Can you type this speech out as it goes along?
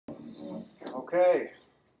Okay,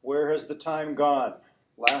 where has the time gone?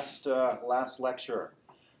 Last lecture.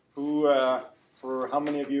 For how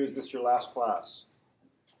many of you is this your last class?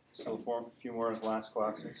 Still a few more last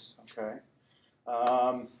classes. Okay.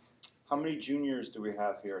 How many juniors do we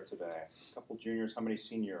have here today? A couple juniors. How many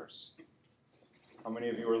seniors? How many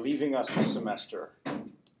of you are leaving us this semester?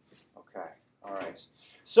 Okay. All right.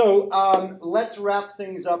 So let's wrap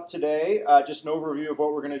things up today. Just an overview of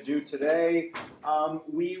what we're going to do today.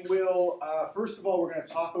 We will, first of all, we're going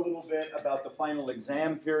to talk a little bit about the final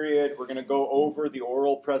exam period. We're going to go over the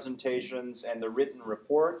oral presentations and the written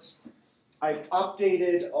reports. I've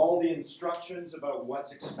updated all the instructions about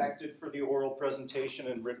what's expected for the oral presentation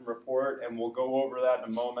and written report, and we'll go over that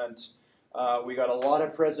in a moment. We got a lot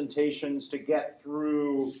of presentations to get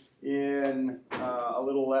through in a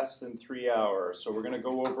little less than 3 hours. So we're going to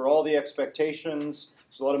go over all the expectations.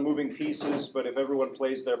 There's a lot of moving pieces, but if everyone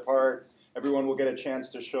plays their part, everyone will get a chance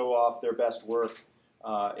to show off their best work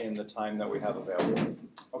in the time that we have available.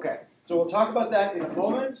 Okay, so we'll talk about that in a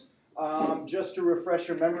moment. Just to refresh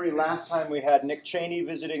your memory, last time we had Nick Cheney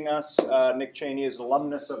visiting us. Nick Cheney is an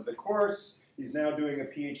alumnus of the course. He's now doing a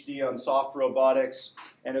PhD on soft robotics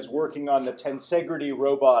and is working on the tensegrity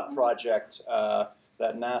robot project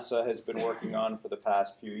that NASA has been working on for the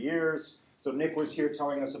past few years. So Nick was here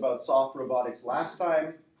telling us about soft robotics last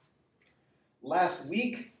time. Last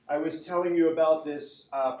week, I was telling you about this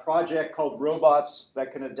project called Robots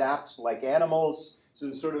That Can Adapt Like Animals.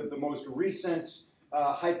 This is sort of the most recent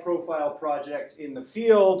high-profile project in the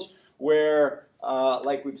field where,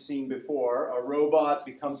 like we've seen before, a robot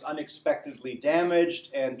becomes unexpectedly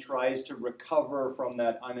damaged and tries to recover from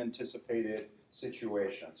that unanticipated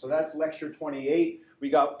situation. So that's lecture 28. We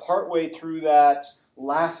got partway through that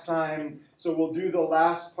last time, so we'll do the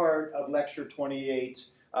last part of lecture 28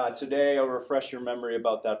 today. I'll refresh your memory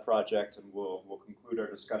about that project, and we'll conclude our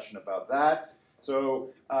discussion about that.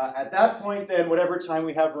 So at that point then, whatever time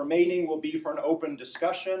we have remaining will be for an open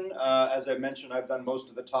discussion. As I mentioned, I've done most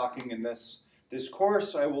of the talking in this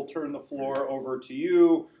course. I will turn the floor over to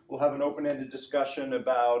you. We'll have an open-ended discussion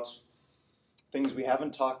about things we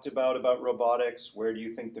haven't talked about robotics. Where do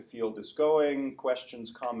you think the field is going? Questions,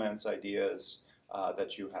 comments, ideas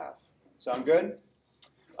that you have. Sound good?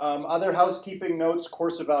 Other housekeeping notes,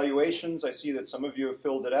 course evaluations. I see that some of you have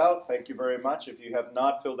filled it out. Thank you very much. If you have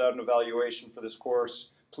not filled out an evaluation for this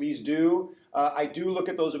course, please do. I do look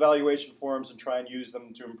at those evaluation forms and try and use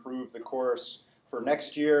them to improve the course for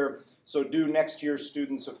next year. So do next year's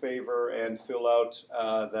students a favor and fill out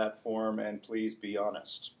that form, and please be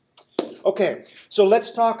honest. Okay, so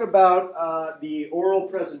let's talk about the oral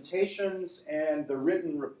presentations and the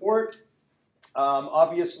written report.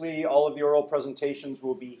 Obviously, all of the oral presentations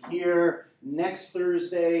will be here next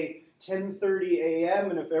Thursday, 10:30 a.m.,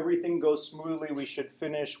 and if everything goes smoothly, we should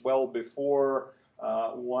finish well before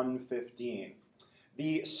 1:15.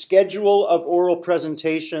 The schedule of oral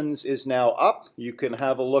presentations is now up. You can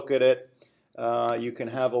have a look at it.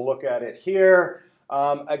 Here.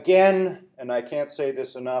 Again, and I can't say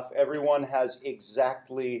this enough, everyone has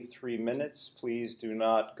exactly 3 minutes. Please do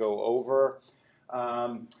not go over.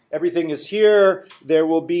 Everything is here. There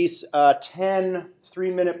will be 10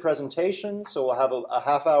 3-minute presentations, so we'll have a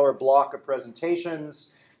half-hour block of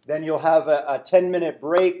presentations. Then you'll have a 10-minute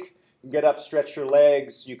break. You can get up, stretch your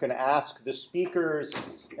legs. You can ask the speakers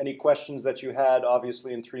any questions that you had.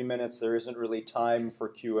 Obviously, in 3 minutes, there isn't really time for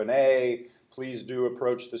Q&A. Please do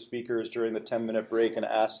approach the speakers during the 10-minute break and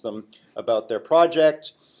ask them about their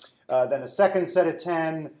project. Then a second set of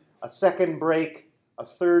 10, a second break, a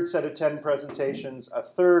third set of 10 presentations, a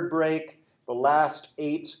third break, the last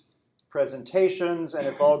 8 presentations, and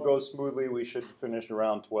if all goes smoothly, we should finish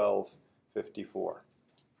around 12:54.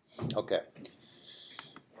 Okay.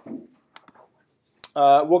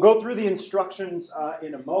 We'll go through the instructions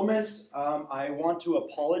in a moment. I want to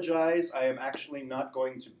apologize. I am actually not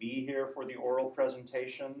going to be here for the oral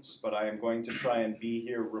presentations, but I am going to try and be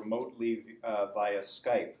here remotely via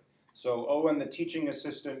Skype. So Owen, the teaching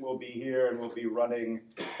assistant, will be here and will be running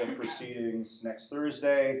the proceedings next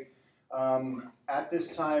Thursday. At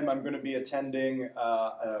this time, I'm going to be attending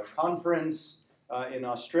a conference in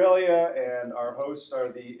Australia, and our host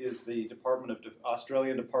is the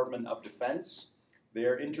Australian Department of Defense. They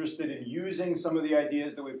are interested in using some of the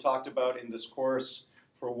ideas that we've talked about in this course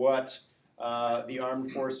for what the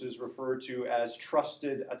armed forces refer to as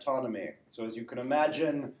trusted autonomy. So as you can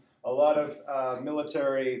imagine, a lot of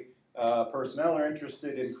military personnel are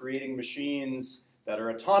interested in creating machines that are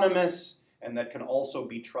autonomous and that can also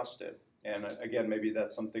be trusted. And again, maybe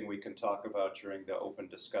that's something we can talk about during the open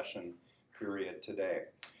discussion period today.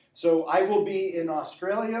 So I will be in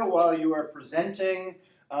Australia while you are presenting.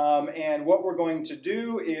 And what we're going to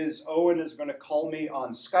do is Owen is going to call me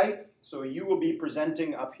on Skype. So you will be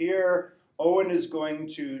presenting up here. Owen is going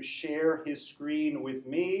to share his screen with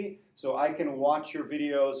me so I can watch your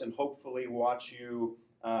videos and hopefully watch you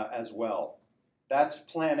as well. That's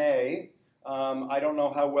plan A. I don't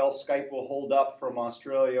know how well Skype will hold up from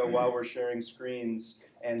Australia while we're sharing screens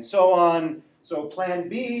and so on. So plan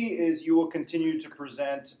B is you will continue to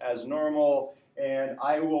present as normal, and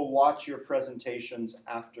I will watch your presentations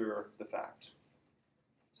after the fact.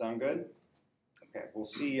 Sound good? Okay, we'll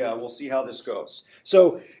see how this goes.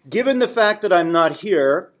 So given the fact that I'm not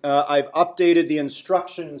here, I've updated the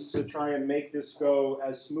instructions to try and make this go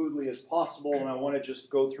as smoothly as possible, and I want to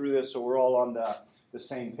just go through this so we're all on the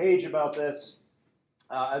same page about this.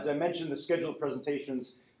 As I mentioned, the scheduled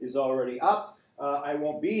presentations is already up. I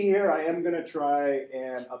won't be here. I am going to try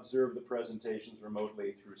and observe the presentations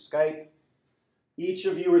remotely through Skype. Each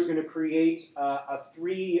of you is going to create a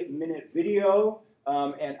 3-minute video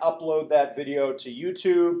and upload that video to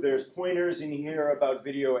YouTube. There's pointers in here about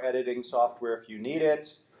video editing software if you need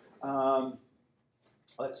it.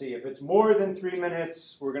 Let's see, if it's more than 3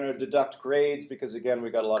 minutes, we're going to deduct grades because, again,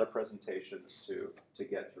 we've got a lot of presentations to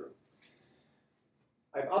get through.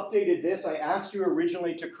 I've updated this. I asked you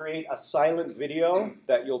originally to create a silent video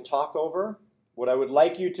that you'll talk over. What I would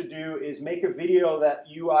like you to do is make a video that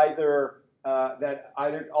you either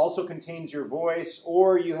also contains your voice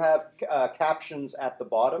or you have captions at the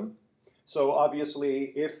bottom. So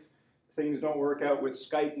obviously, if things don't work out with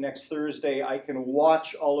Skype next Thursday, I can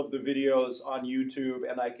watch all of the videos on YouTube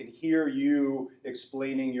and I can hear you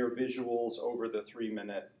explaining your visuals over the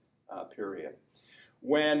 3-minute period.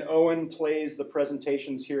 When Owen plays the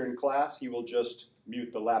presentations here in class, he will just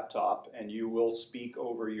mute the laptop and you will speak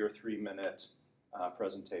over your 3-minute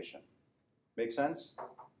presentation. Make sense?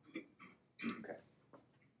 Okay.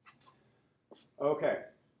 Okay,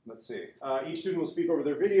 let's see. Each student will speak over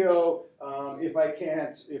their video. If I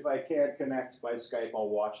can't connect by Skype, I'll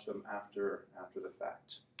watch them after the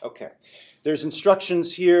fact. Okay. There's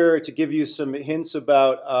instructions here to give you some hints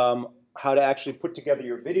about how to actually put together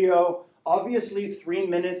your video. Obviously, 3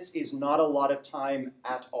 minutes is not a lot of time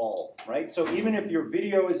at all, right? So even if your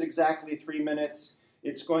video is exactly 3 minutes,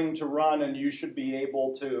 it's going to run and you should be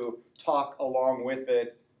able to talk along with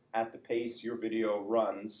it at the pace your video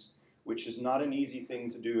runs, which is not an easy thing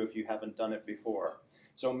to do if you haven't done it before.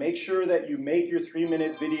 So make sure that you make your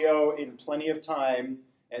 3-minute video in plenty of time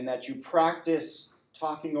and that you practice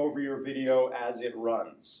talking over your video as it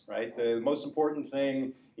runs, right? The most important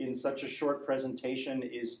thing in such a short presentation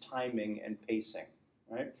is timing and pacing,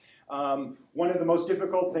 right? One of the most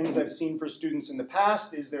difficult things I've seen for students in the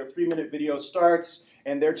past is their 3-minute video starts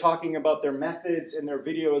and they're talking about their methods and their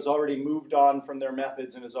video has already moved on from their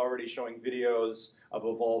methods and is already showing videos of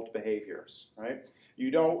evolved behaviors, right? You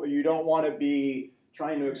don't want to be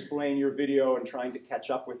trying to explain your video and trying to catch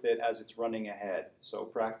up with it as it's running ahead. So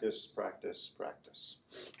practice, practice, practice.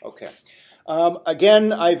 Okay.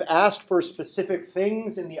 Again, I've asked for specific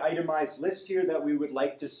things in the itemized list here that we would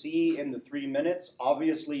like to see in the 3 minutes.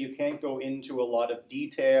 Obviously, you can't go into a lot of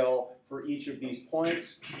detail for each of these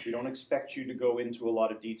points. We don't expect you to go into a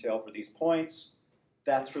lot of detail for these points.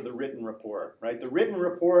 That's for the written report, right? The written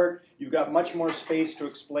report, you've got much more space to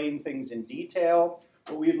explain things in detail.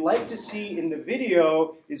 What we'd like to see in the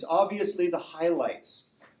video is obviously the highlights.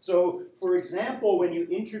 So, for example, when you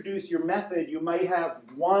introduce your method, you might have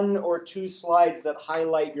 1 or 2 slides that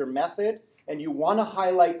highlight your method, and you want to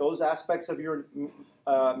highlight those aspects of your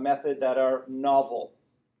method that are novel,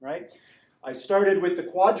 right? I started with the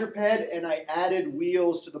quadruped, and I added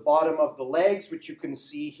wheels to the bottom of the legs, which you can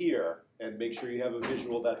see here, and make sure you have a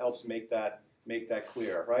visual that helps make that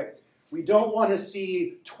clear, right? We don't want to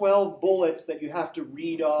see 12 bullets that you have to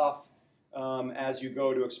read off as you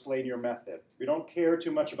go to explain your method. We don't care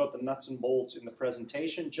too much about the nuts and bolts in the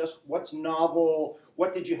presentation, just what's novel,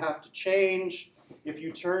 what did you have to change. If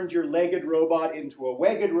you turned your legged robot into a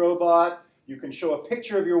wegged robot, you can show a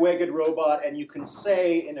picture of your wegged robot and you can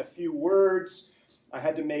say in a few words, I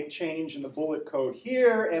had to make change in the bullet code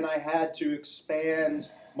here and I had to expand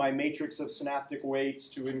my matrix of synaptic weights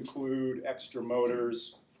to include extra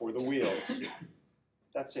motors for the wheels.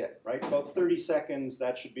 That's it, right? About 30 seconds,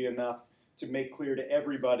 that should be enough to make clear to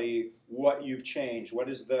everybody what you've changed.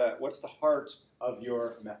 What's the heart of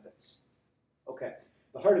your methods? Okay,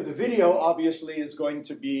 the heart of the video obviously is going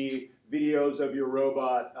to be videos of your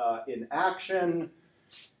robot in action.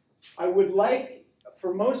 I would like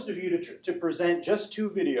for most of you to present just 2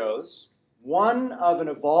 videos, one of an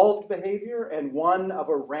evolved behavior and one of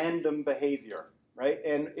a random behavior. Right?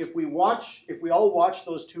 And if we all watch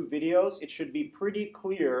those 2 videos, it should be pretty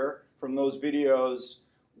clear from those videos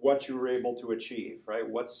what you were able to achieve, right?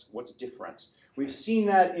 What's different. We've seen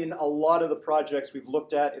that in a lot of the projects we've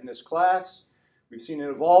looked at in this class. We've seen an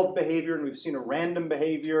evolved behavior and we've seen a random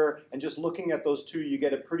behavior, and just looking at those two, you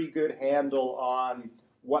get a pretty good handle on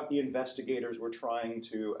what the investigators were trying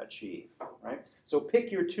to achieve, right? So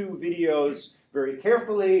pick your two videos very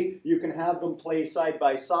carefully. You can have them play side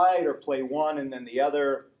by side or play one and then the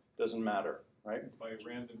other, doesn't matter, right? By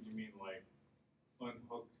random, you mean like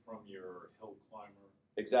unhooked from your hill climber?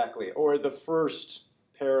 Exactly, or the first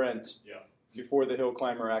parent Yeah. before the hill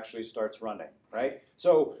climber actually starts running, right?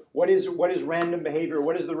 So what is random behavior?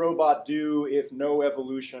 What does the robot do if no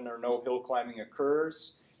evolution or no hill climbing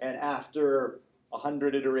occurs? And after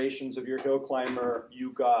 100 iterations of your hill climber,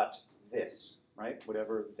 you got this, right?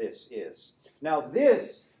 Whatever this is. Now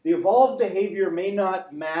this, the evolved behavior may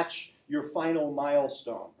not match your final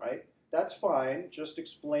milestone, right? That's fine, just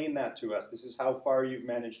explain that to us. This is how far you've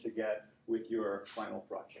managed to get with your final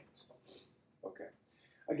project. Okay.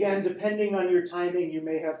 Again, depending on your timing, you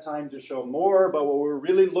may have time to show more, but what we're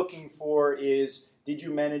really looking for is, did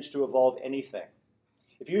you manage to evolve anything?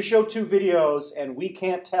 If you show two videos and we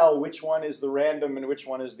can't tell which one is the random and which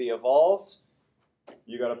one is the evolved,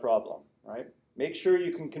 you got a problem, right? Make sure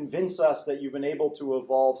you can convince us that you've been able to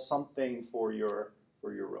evolve something for your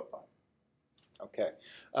robot. Okay.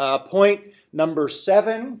 Point number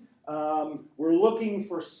 7. We're looking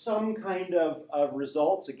for some kind of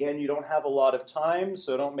results. Again, you don't have a lot of time,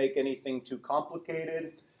 so don't make anything too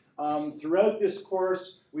complicated. Throughout this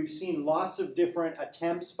course, we've seen lots of different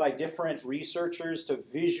attempts by different researchers to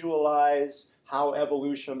visualize how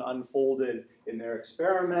evolution unfolded in their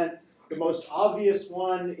experiment. The most obvious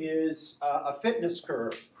one is a fitness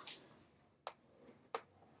curve.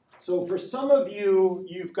 So for some of you,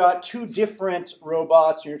 you've got two different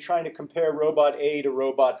robots and you're trying to compare robot A to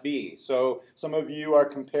robot B. So some of you are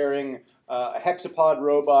comparing a hexapod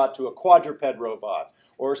robot to a quadruped robot.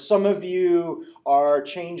 Or some of you are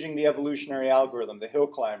changing the evolutionary algorithm, the hill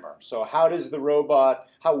climber. So how does the robot,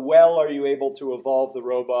 how well are you able to evolve the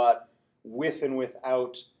robot with and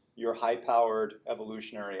without your high-powered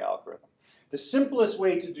evolutionary algorithm? The simplest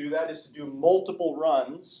way to do that is to do multiple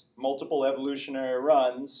runs, multiple evolutionary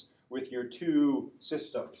runs with your two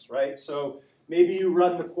systems, right? So maybe you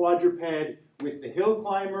run the quadruped with the hill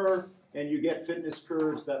climber and you get fitness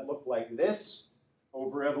curves that look like this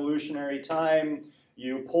over evolutionary time.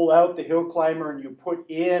 You pull out the hill climber and you put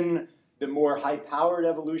in the more high-powered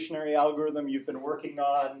evolutionary algorithm you've been working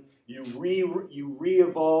on. You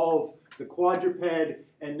re-evolve the quadruped,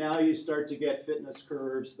 and now you start to get fitness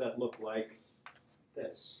curves that look like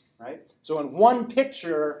this, right? So in one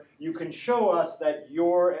picture, you can show us that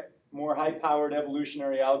your more high-powered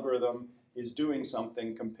evolutionary algorithm is doing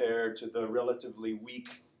something compared to the relatively weak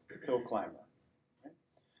hill climber.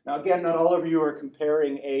 Now again, not all of you are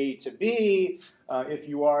comparing A to B. If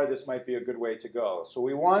you are, this might be a good way to go. So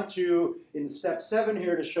we want you, in step 7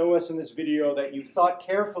 here, to show us in this video that you've thought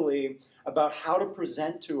carefully about how to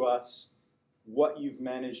present to us what you've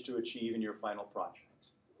managed to achieve in your final project.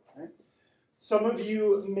 Okay? Some of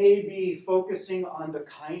you may be focusing on the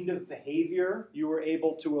kind of behavior you were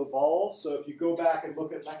able to evolve. So if you go back and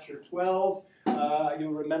look at lecture 12,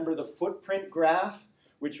 you'll remember the footprint graph,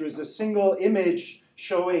 which was a single image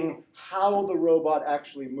showing how the robot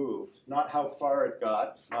actually moved. Not how far it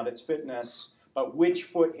got, not its fitness, but which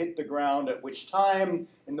foot hit the ground at which time.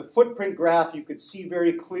 In the footprint graph, you could see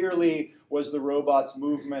very clearly, was the robot's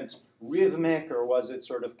movement rhythmic or was it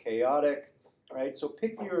sort of chaotic, right? So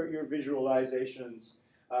pick your visualizations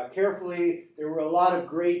carefully. There were a lot of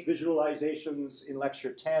great visualizations in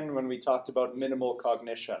lecture 10 when we talked about minimal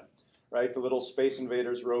cognition. Right, the little Space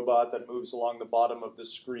Invaders robot that moves along the bottom of the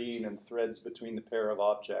screen and threads between the pair of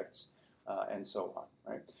objects, and so on.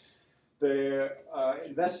 Right, the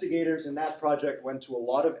investigators in that project went to a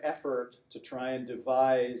lot of effort to try and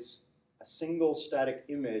devise a single static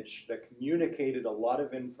image that communicated a lot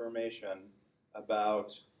of information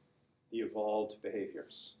about the evolved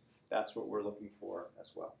behaviors. That's what we're looking for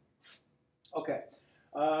as well. Okay.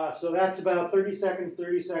 So that's about 30 seconds,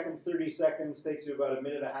 30 seconds, 30 seconds, takes you about 1.5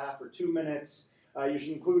 minutes or 2 minutes. You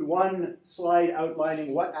should include one slide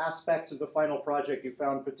outlining what aspects of the final project you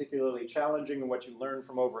found particularly challenging and what you learned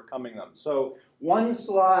from overcoming them. So one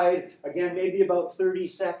slide, again, maybe about 30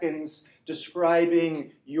 seconds,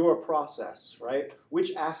 describing your process, right?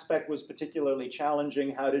 Which aspect was particularly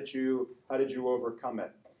challenging? How did you overcome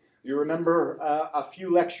it? You remember a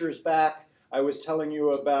few lectures back, I was telling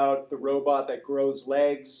you about the robot that grows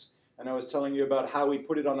legs, and I was telling you about how we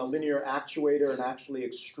put it on a linear actuator and actually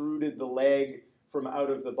extruded the leg from out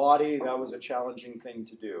of the body. That was a challenging thing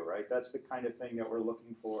to do, right? That's the kind of thing that we're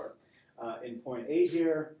looking for. in point 8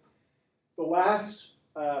 here. The last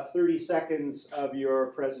 30 seconds of your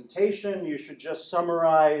presentation, you should just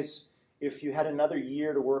summarize, if you had another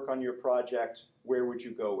year to work on your project, where would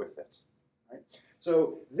you go with it? Right?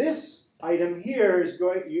 So this item here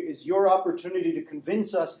is your opportunity to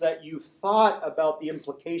convince us that you've thought about the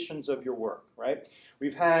implications of your work, right?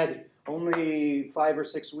 We've had only 5 or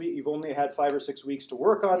 6 weeks, you've only had 5 or 6 weeks to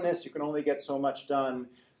work on this, you can only get so much done.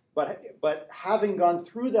 But having gone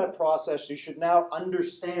through that process, you should now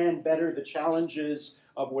understand better the challenges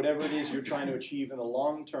of whatever it is you're trying to achieve in the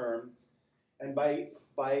long term. And by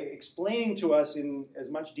explaining to us in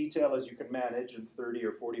as much detail as you can manage in 30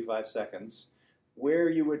 or 45 seconds, where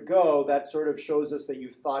you would go, that sort of shows us that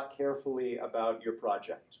you've thought carefully about your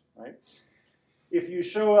project, right? If you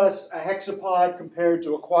show us a hexapod compared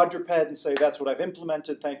to a quadruped and say, that's what I've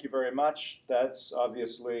implemented, thank you very much, that's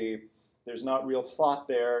obviously, there's not real thought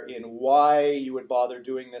there in why you would bother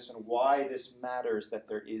doing this and why this matters that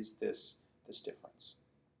there is this difference.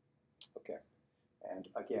 Okay, and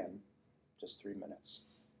again, just 3 minutes.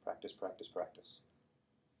 Practice, practice, practice.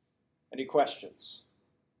 Any questions?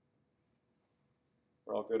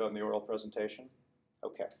 We're all good on the oral presentation?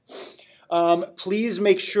 Okay. Please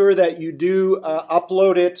make sure that you do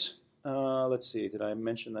upload it. Let's see, did I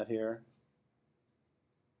mention that here?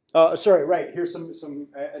 Sorry, right, here's some,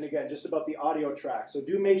 and again, just about the audio track. So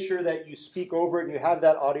do make sure that you speak over it and you have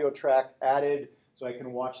that audio track added so I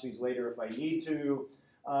can watch these later if I need to.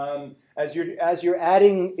 As you're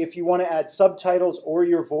adding, if you want to add subtitles or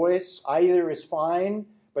your voice, either is fine,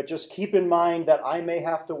 but just keep in mind that I may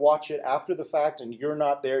have to watch it after the fact and you're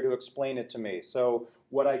not there to explain it to me. So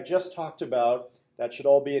what I just talked about, that should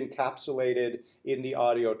all be encapsulated in the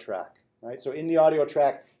audio track, right? So in the audio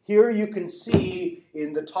track, here you can see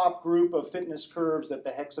in the top group of fitness curves that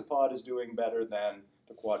the hexapod is doing better than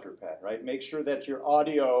the quadruped, right? Make sure that your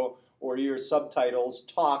audio or your subtitles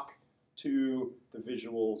talk to the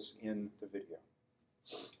visuals in the video.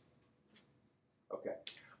 Okay.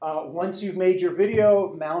 Once you've made your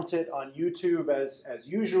video, mount it on YouTube as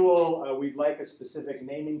usual. We'd like a specific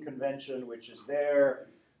naming convention, which is there.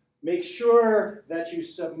 Make sure that you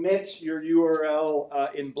submit your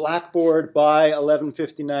URL in Blackboard by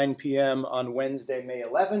 11:59 p.m. on Wednesday, May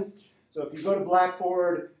 11th. So if you go to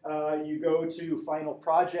Blackboard, you go to Final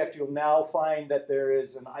Project, you'll now find that there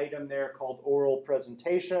is an item there called Oral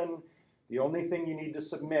Presentation. The only thing you need to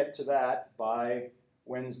submit to that by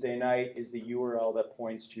Wednesday night is the URL that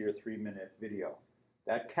points to your 3-minute video.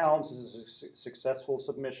 That counts as a successful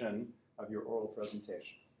submission of your oral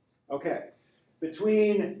presentation. Okay.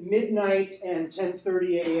 Between midnight and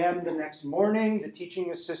 10:30 a.m. the next morning, the teaching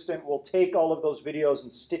assistant will take all of those videos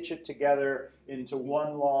and stitch it together into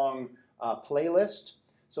one long playlist.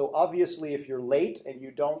 So obviously, if you're late and you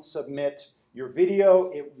don't submit your video,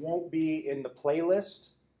 it won't be in the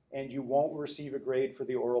playlist and you won't receive a grade for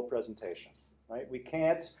the oral presentation. Right? We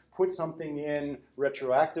can't put something in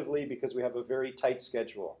retroactively because we have a very tight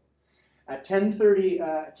schedule. At 10:30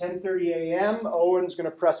 a.m., Owen's going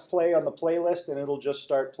to press play on the playlist and it'll just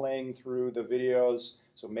start playing through the videos.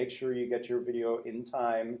 So make sure you get your video in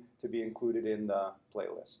time to be included in the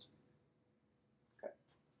playlist. Okay.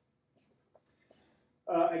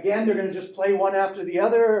 Again, they're going to just play one after the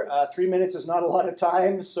other. 3 minutes is not a lot of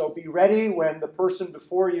time, so be ready when the person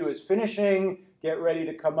before you is finishing. Get ready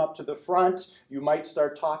to come up to the front. You might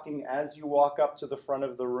start talking as you walk up to the front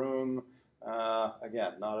of the room.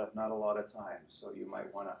 Again, not a lot of time, so you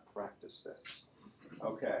might want to practice this.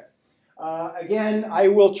 Okay. Again, I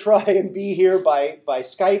will try and be here by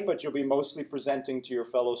Skype, but you'll be mostly presenting to your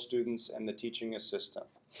fellow students and the teaching assistant.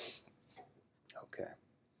 Okay.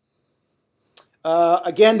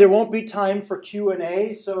 Again, there won't be time for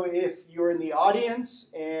Q&A, so if you're in the audience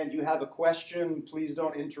and you have a question, please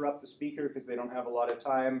don't interrupt the speaker because they don't have a lot of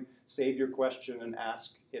time. Save your question and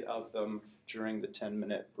ask it of them during the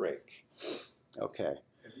 10-minute break. Okay.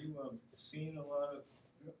 Have you seen a lot of,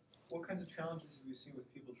 what kinds of challenges have you seen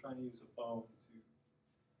with people trying to use a phone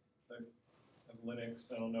to, like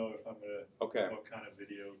Linux, I don't know if I'm going to, okay. What kind of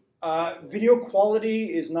video? Video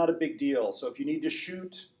quality is not a big deal, so if you need to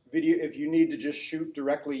shoot video, if you need to just shoot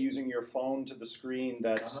directly using your phone to the screen,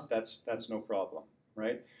 that's no problem,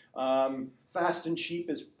 right? Fast and cheap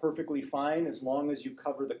is perfectly fine as long as you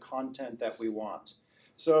cover the content that we want.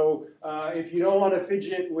 So if you don't want to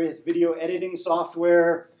fidget with video editing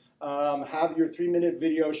software, have your 3-minute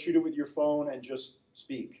video, shoot it with your phone, and just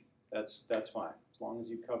speak. That's fine. As long as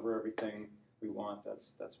you cover everything we want,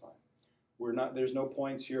 that's fine. There's no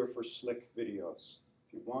points here for slick videos.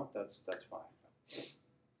 If you want, that's fine.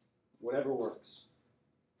 Whatever works.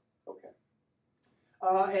 Okay.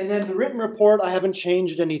 And then the written report, I haven't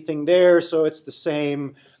changed anything there, so it's the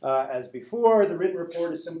same as before. The written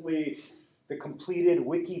report is simply the completed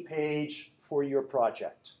wiki page for your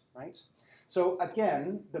project, right? So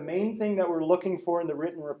again, the main thing that we're looking for in the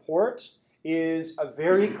written report is a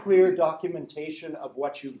very clear documentation of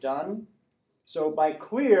what you've done. So by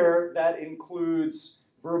clear, that includes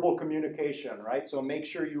verbal communication, right? So make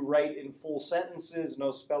sure you write in full sentences,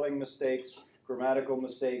 no spelling mistakes, grammatical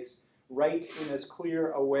mistakes. Write in as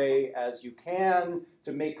clear a way as you can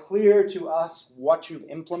to make clear to us what you've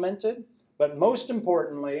implemented. But most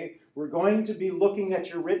importantly, we're going to be looking at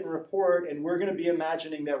your written report, and we're going to be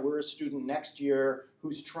imagining that we're a student next year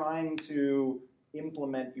who's trying to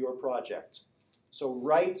implement your project. So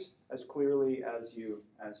write as clearly as you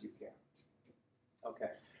can.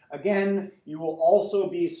 Okay. Again, you will also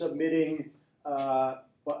be submitting by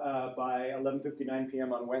 11:59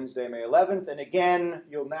 p.m. on Wednesday, May 11th. And again,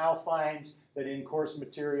 you'll now find that in course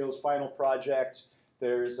materials final project,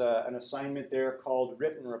 there's an assignment there called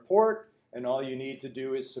written report. And all you need to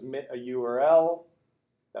do is submit a URL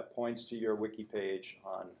that points to your wiki page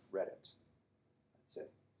on Reddit. That's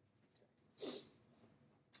it.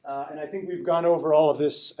 And I think we've gone over all of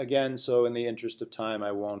this again, so in the interest of time,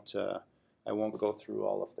 I won't go through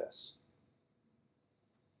all of this.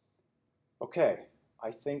 Okay,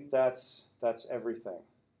 I think that's everything.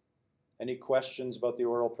 Any questions about the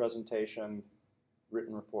oral presentation,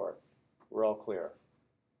 written report? We're all clear.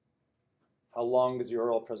 How long does your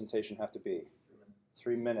oral presentation have to be?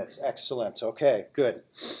 3 minutes. Excellent. Okay, good.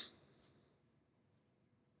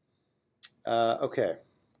 Okay,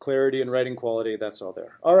 clarity and writing quality, that's all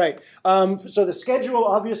there. All right, so the schedule,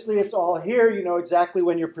 obviously it's all here. You know exactly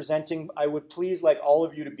when you're presenting. I would please like all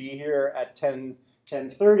of you to be here at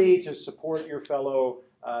 10:30 to support your fellow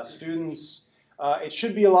students. It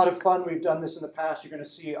should be a lot of fun. We've done this in the past. You're going to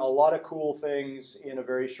see a lot of cool things in a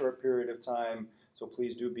very short period of time. So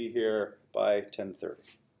please do be here by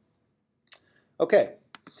 10:30. Okay.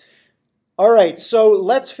 All right, so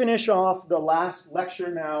let's finish off the last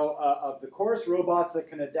lecture now of the course, Robots That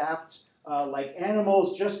Can Adapt Like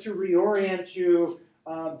Animals. Just to reorient you,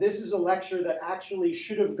 this is a lecture that actually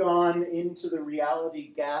should have gone into the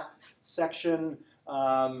reality gap section.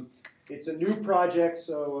 It's a new project,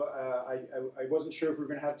 so I wasn't sure if we were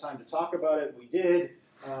going to have time to talk about it. We did,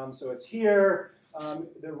 so it's here.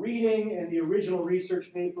 The reading and the original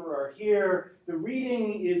research paper are here. The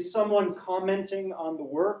reading is someone commenting on the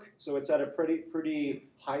work, so it's at a pretty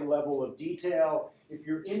high level of detail. If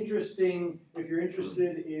you're interested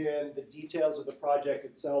in the details of the project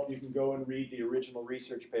itself, you can go and read the original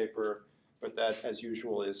research paper, but that, as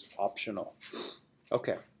usual, is optional.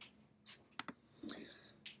 Okay.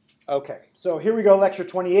 Okay, so here we go, lecture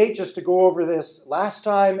 28, just to go over this. Last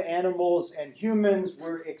time, animals and humans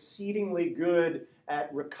were exceedingly good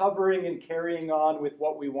at recovering and carrying on with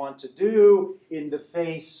what we want to do in the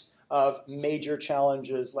face of major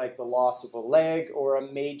challenges like the loss of a leg or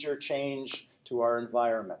a major change to our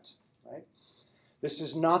environment, right? This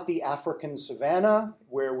is not the African savanna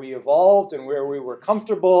where we evolved and where we were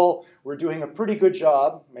comfortable. We're doing a pretty good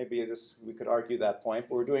job. Maybe we could argue that point,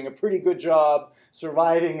 but we're doing a pretty good job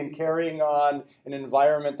surviving and carrying on an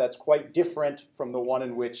environment that's quite different from the one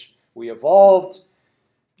in which we evolved.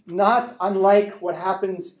 Not unlike what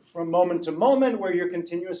happens from moment to moment where you're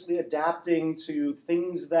continuously adapting to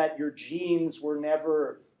things that your genes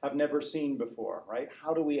have never seen before, right?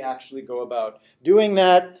 How do we actually go about doing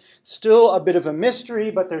that? Still a bit of a mystery,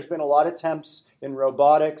 but there's been a lot of attempts in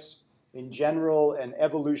robotics in general and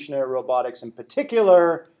evolutionary robotics in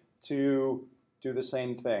particular to do the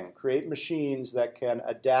same thing, create machines that can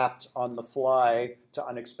adapt on the fly to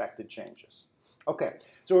unexpected changes. Okay,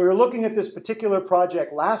 so we were looking at this particular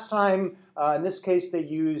project last time. In this case, they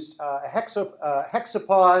used a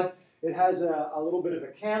hexapod. It has a little bit of a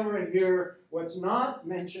camera here. What's not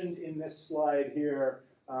mentioned in this slide here,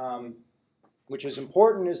 which is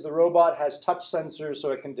important, is the robot has touch sensors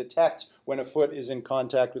so it can detect when a foot is in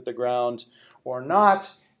contact with the ground or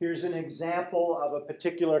not. Here's an example of a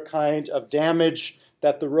particular kind of damage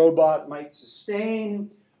that the robot might sustain.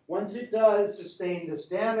 Once it does sustain this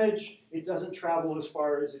damage, it doesn't travel as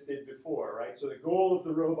far as it did before, right? So the goal of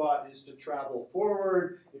the robot is to travel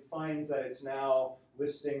forward. It finds that it's now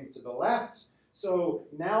listing to the left. So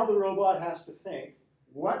now the robot has to think,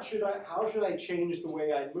 how should I change the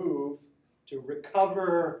way I move to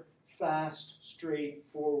recover fast,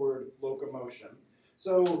 straightforward locomotion?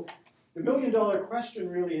 So the million-dollar question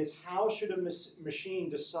really is, how should a machine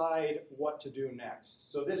decide what to do next?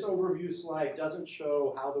 So this overview slide doesn't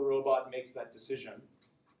show how the robot makes that decision.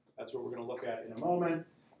 That's what we're going to look at in a moment.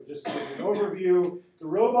 But just to give you an overview, the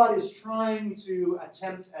robot is trying to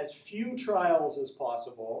attempt as few trials as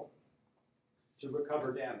possible to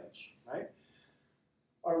recover damage, right?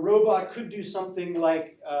 Our robot could do something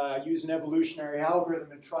like use an evolutionary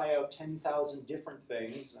algorithm and try out 10,000 different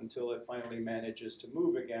things until it finally manages to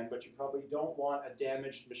move again, but you probably don't want a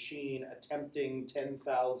damaged machine attempting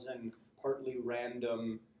 10,000 partly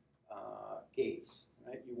random gates,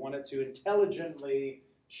 right? You want it to intelligently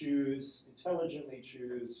choose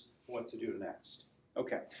what to do next.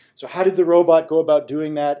 Okay, so how did the robot go about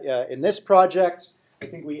doing that in this project? I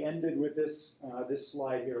think we ended with this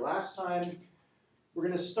slide here last time. We're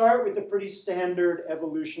going to start with a pretty standard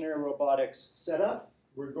evolutionary robotics setup.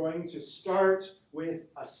 We're going to start with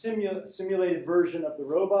a simulated version of the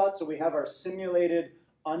robot. So we have our simulated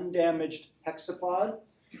undamaged hexapod.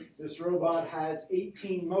 This robot has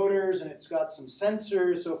 18 motors and it's got some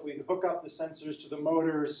sensors. So if we hook up the sensors to the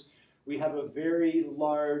motors, we have a very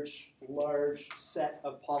large set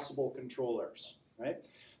of possible controllers, right?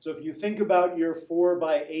 So if you think about your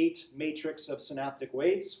 4x8 matrix of synaptic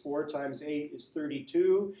weights, 4 times 8 is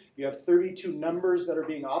 32. You have 32 numbers that are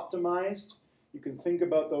being optimized. You can think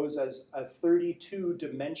about those as a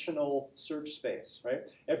 32-dimensional search space, right?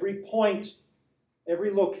 Every point, every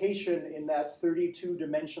location in that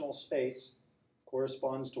 32-dimensional space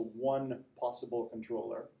corresponds to one possible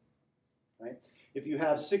controller, right? If you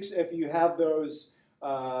have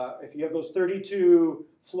those 32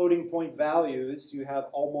 floating point values, you have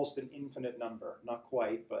almost an infinite number. Not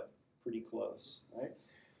quite, but pretty close, right?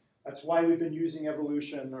 That's why we've been using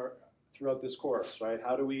evolution throughout this course, right?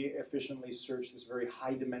 How do we efficiently search this very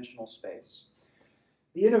high-dimensional space?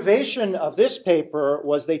 The innovation of this paper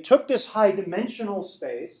was they took this high-dimensional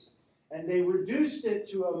space and they reduced it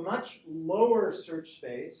to a much lower search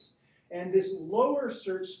space, and this lower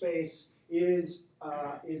search space is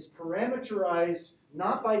parameterized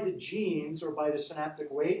not by the genes or by the synaptic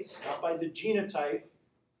weights, not by the genotype,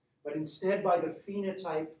 but instead by the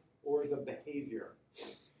phenotype or the behavior.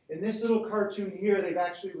 In this little cartoon here, they've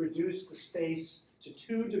actually reduced the space to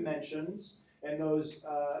 2 dimensions, and those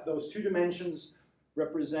 2 dimensions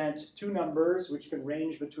represent 2 numbers which can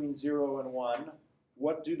range between 0 and 1.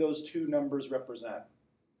 What do those 2 numbers represent?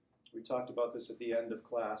 We talked about this at the end of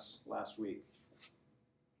class last week.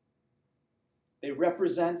 They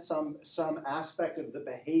represent some aspect of the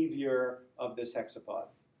behavior of this hexapod.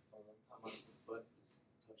 How much the foot is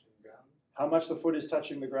touching the ground? How much the foot is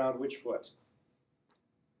touching the ground, which foot?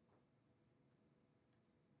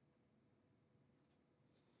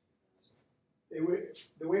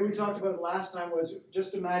 The way we talked about it last time was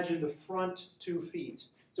just imagine the front 2 feet.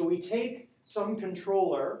 So we take some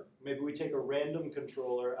controller, maybe we take a random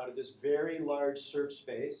controller out of this very large search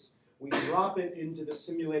space. We drop it into the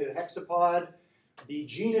simulated hexapod. The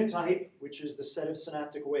genotype, which is the set of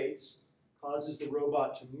synaptic weights, causes the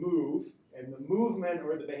robot to move, and the movement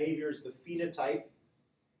or the behavior is the phenotype.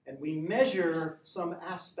 And we measure some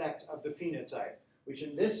aspect of the phenotype, which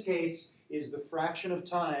in this case is the fraction of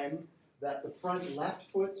time that the front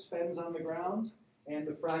left foot spends on the ground and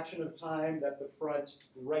the fraction of time that the front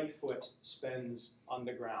right foot spends on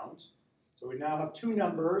the ground. So we now have 2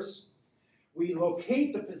 numbers. We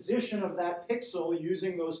locate the position of that pixel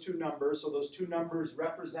using those 2 numbers. So those 2 numbers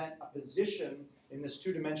represent a position in this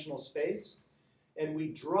 2-dimensional space. And we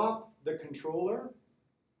drop the controller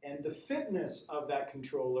and the fitness of that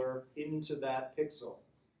controller into that pixel.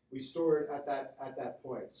 We store it at that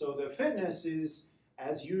point. So the fitness is,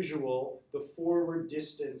 as usual, the forward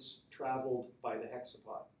distance traveled by the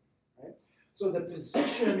hexapod, right? So the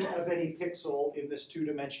position of any pixel in this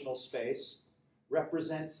 2-dimensional space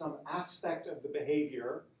represents some aspect of the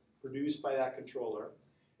behavior produced by that controller.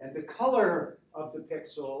 And the color of the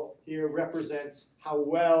pixel here represents how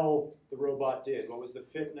well the robot did. What was the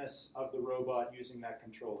fitness of the robot using that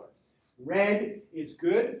controller? Red is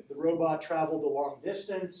good. The robot traveled a long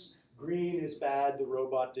distance. Green is bad. The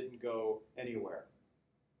robot didn't go anywhere.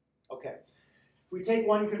 Okay. If we take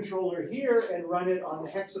one controller here and run it on the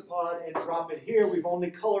hexapod and drop it here, we've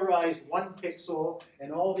only colorized 1 pixel,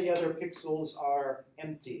 and all the other pixels are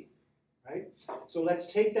empty, right? So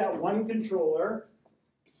let's take that 1 controller,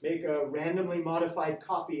 make a randomly modified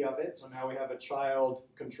copy of it, so now we have a child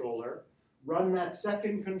controller, run that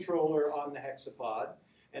 2nd controller on the hexapod,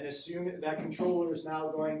 and assume that controller is now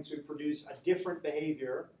going to produce a different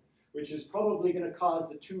behavior, which is probably going to cause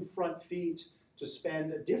the 2 front feet to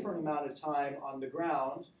spend a different amount of time on the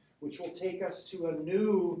ground, which will take us to a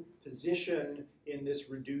new position in this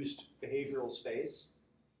reduced behavioral space.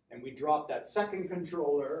 And we drop that 2nd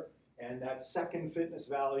controller and that 2nd fitness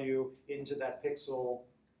value into that pixel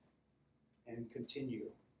and continue.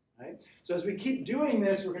 right? So as we keep doing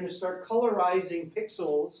this, we're going to start colorizing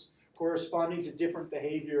pixels corresponding to different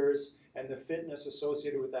behaviors and the fitness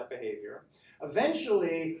associated with that behavior.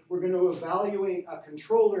 Eventually, we're going to evaluate a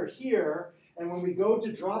controller here, and when we go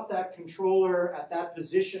to drop that controller at that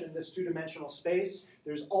position in this two-dimensional space,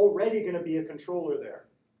 there's already going to be a controller there.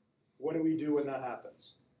 What do we do when that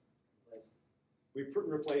happens? We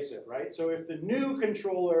replace it, right? So if the new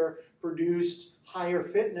controller produced higher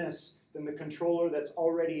fitness than the controller that's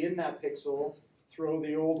already in that pixel, throw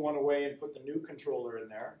the old one away and put the new controller in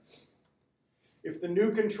there. If the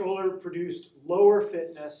new controller produced lower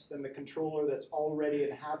fitness than the controller that's already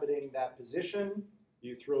inhabiting that position,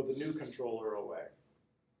 you throw the new controller away.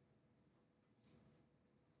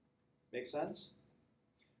 Make sense?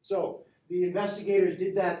 So the investigators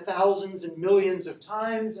did that thousands and millions of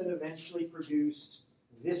times and eventually produced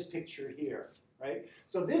this picture here, right?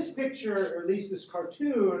 So this picture, or at least this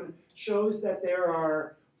cartoon, shows that there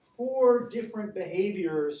are 4 different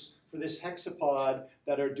behaviors for this hexapod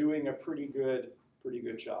that are doing a pretty good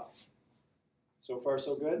job. So far,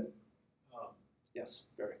 so good? Yes,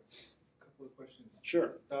 Barry. A couple of questions.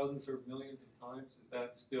 Sure. Thousands or millions of times, is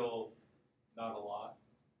that still not a lot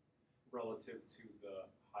relative to the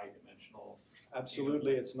high-dimensional?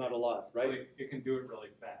 Absolutely, it's not a lot, right? So it can do it really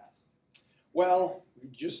fast. Well,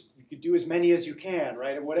 you could do as many as you can,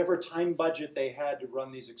 right? At whatever time budget they had to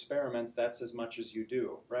run these experiments, that's as much as you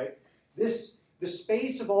do, right? The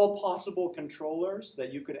space of all possible controllers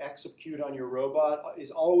that you could execute on your robot is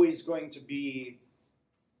always going to be,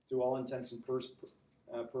 to all intents and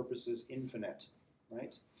purposes, infinite,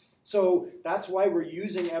 right? So that's why we're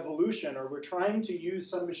using evolution, or we're trying to use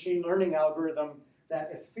some machine learning algorithm that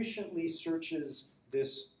efficiently searches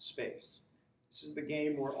this space. This is the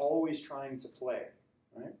game we're always trying to play,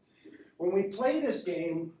 right? When we play this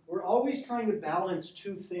game, we're always trying to balance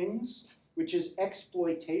 2 things, which is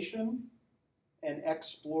exploitation and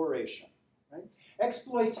exploration, right?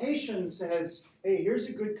 Exploitation says, hey, here's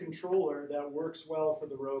a good controller that works well for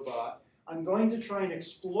the robot. I'm going to try and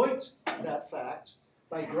exploit that fact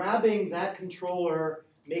by grabbing that controller,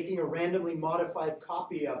 making a randomly modified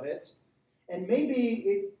copy of it, and maybe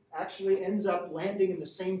it actually ends up landing in the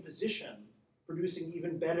same position, producing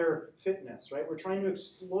even better fitness, right? We're trying to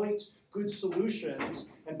exploit good solutions,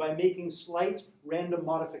 and by making slight random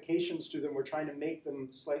modifications to them, we're trying to make them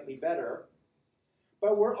slightly better.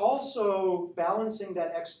 But we're also balancing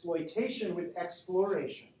that exploitation with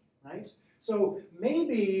exploration, right? So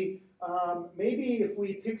maybe if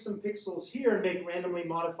we pick some pixels here and make randomly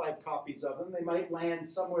modified copies of them, they might land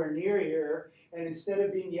somewhere near here, and instead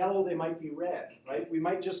of being yellow, they might be red, right? We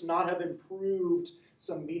might just not have improved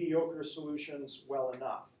some mediocre solutions well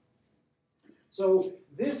enough. So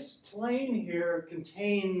this plane here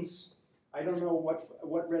contains, I don't know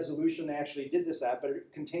what resolution they actually did this at, but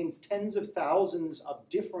it contains tens of thousands of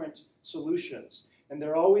different solutions. And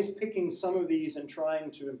they're always picking some of these and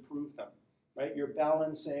trying to improve them, right? You're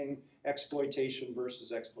balancing exploitation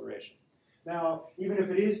versus exploration. Now, even if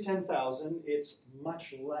it is 10,000, it's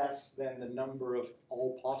much less than the number of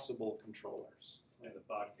all possible controllers. And the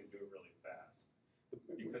bot can do it really fast.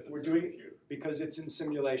 Because We're it's doing computer. because it's in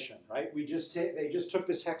simulation, right? They just took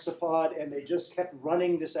this hexapod and they just kept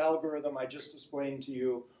running this algorithm I just explained to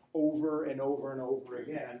you over and over and over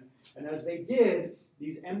again. And as they did,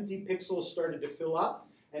 these empty pixels started to fill up.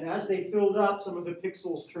 And as they filled up, some of the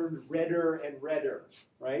pixels turned redder and redder,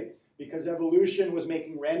 right? Because evolution was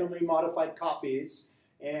making randomly modified copies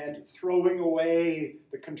and throwing away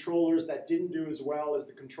the controllers that didn't do as well as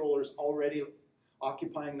the controllers already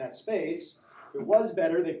occupying that space. If it was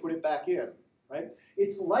better, they put it back in, right?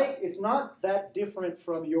 It's not that different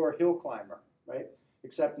from your hill climber, right?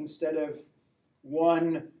 Except instead of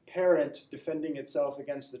one parent defending itself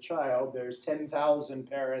against the child, there's 10,000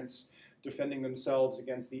 parents defending themselves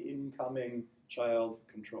against the incoming child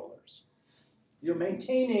controllers. You're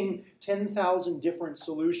maintaining 10,000 different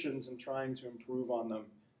solutions and trying to improve on them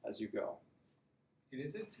as you go. And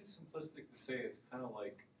is it too simplistic to say it's kind of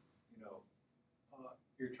like, you know,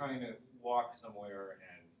 you're trying to walk somewhere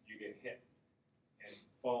and you get hit and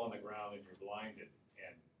fall on the ground and you're blinded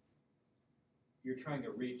and you're trying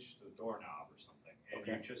to reach the doorknob or something and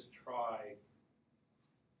Okay. you just try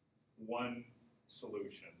one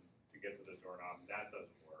solution to get to the doorknob and that doesn't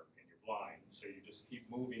work and you're blind, so you just keep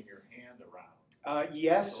moving your hand around.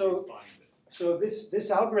 Yes, until so you find it. So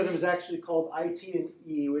this algorithm is actually called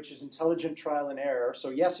IT&E, which is intelligent trial and error. So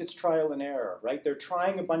yes, it's trial and error, right? They're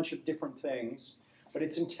trying a bunch of different things, but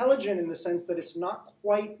it's intelligent in the sense that it's not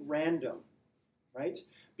quite random, right?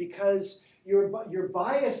 Because you're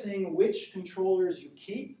biasing which controllers you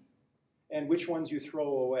keep and which ones you throw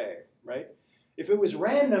away, right? If it was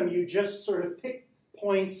random, you just sort of pick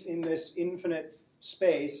points in this infinite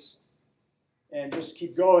space and just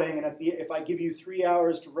keep going. And if I give you 3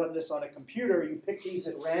 hours to run this on a computer, you pick these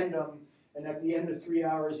at random, and at the end of 3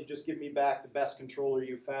 hours, you just give me back the best controller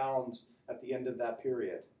you found at the end of that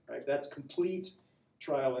period. Right? That's complete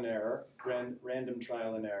trial and error, random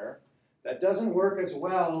trial and error. That doesn't work as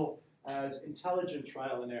well as intelligent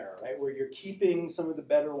trial and error, right? Where you're keeping some of the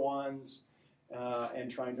better ones and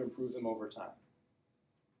trying to improve them over time.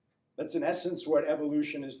 That's in essence what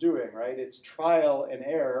evolution is doing, right? It's trial and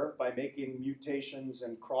error by making mutations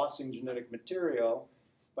and crossing genetic material,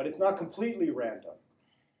 but it's not completely random,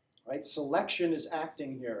 right? Selection is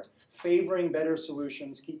acting here, favoring better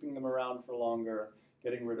solutions, keeping them around for longer,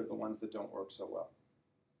 getting rid of the ones that don't work so well.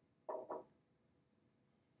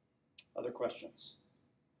 Other questions?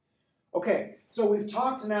 Okay, so we've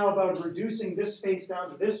talked now about reducing this space down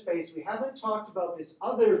to this space. We haven't talked about this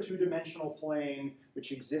other two-dimensional plane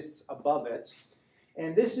which exists above it.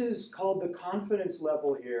 And this is called the confidence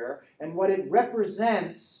level here. And what it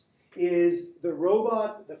represents is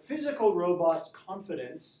the physical robot's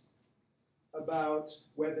confidence about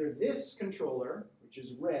whether this controller, which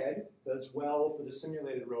is red, does well for the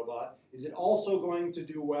simulated robot. Is it also going to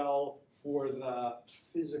do well for the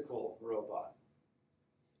physical robot?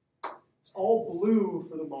 It's all blue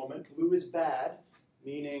for the moment. Blue is bad,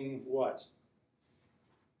 meaning what?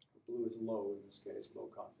 Blue is low in this case, low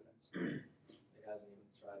confidence. It hasn't even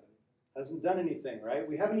tried it. Hasn't done anything, right?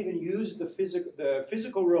 We haven't even used the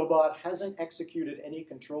physical robot hasn't executed any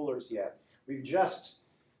controllers yet. We've just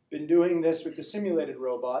been doing this with the simulated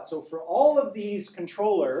robot. So for all of these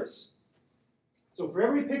controllers, so for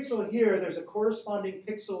every pixel here, there's a corresponding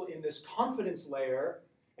pixel in this confidence layer,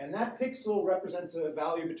 and that pixel represents a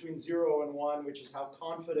value between 0 and 1, which is how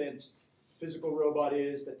confident physical robot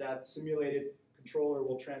is that that simulated controller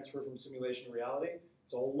will transfer from simulation to reality.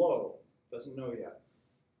 It's all low, doesn't know yet.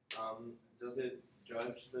 Does it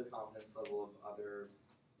judge the confidence level of other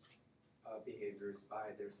behaviors by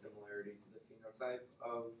their similarity to the phenotype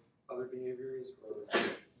of other behaviors, or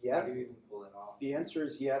Yeah. how do you even pull it off? The answer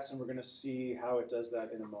is yes, and we're going to see how it does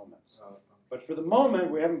that in a moment. Oh, But for the moment,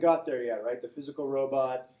 we haven't got there yet, right? The physical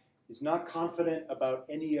robot is not confident about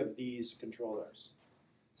any of these controllers.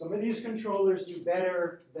 Some of these controllers do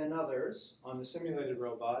better than others on the simulated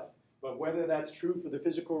robot, but whether that's true for the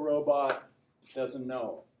physical robot, it doesn't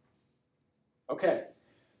know. Okay,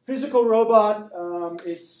 physical robot,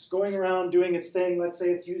 it's going around doing its thing. Let's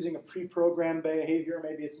say it's using a pre-programmed behavior.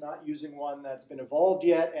 Maybe it's not using one that's been evolved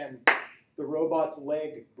yet, and the robot's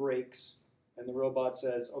leg breaks, and the robot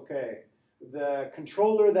says, okay, the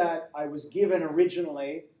controller that I was given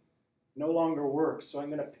originally no longer works, so I'm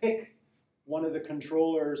going to pick one of the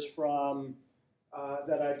controllers from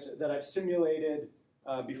that I've simulated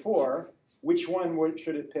before. Which one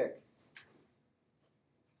should it pick?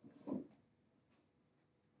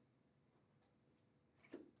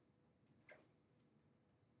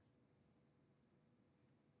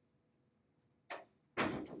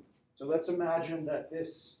 So let's imagine that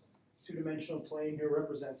this two-dimensional plane here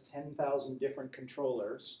represents 10,000 different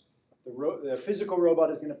controllers. The physical robot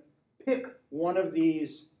is going to pick one of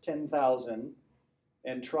these 10,000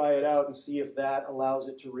 and try it out and see if that allows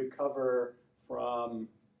it to recover from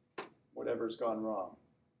whatever's gone wrong.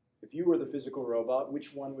 If you were the physical robot,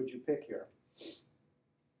 which one would you pick here?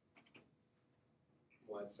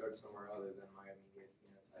 Well, I'd start somewhere other than my immediate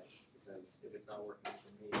phenotype, because if it's not working for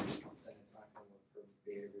me, then it's not going to work for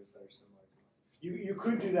behaviors that are similar to mine. You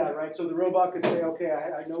could do that, right? So the robot could say, okay,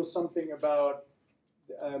 I know something about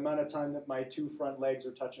the amount of time that my two front legs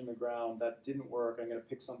are touching the ground. That didn't work. I'm going to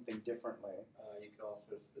pick something differently. You could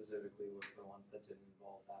also specifically look for ones that didn't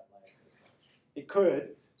involve that leg as much. It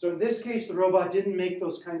could. So in this case, the robot didn't make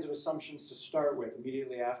those kinds of assumptions to start with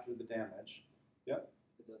immediately after the damage. Yeah?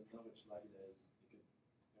 If it doesn't know which leg it is, you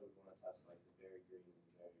could want to test like the very green and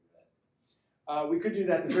the very red. We could do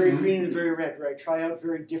that, the very green and the very red, right? Try out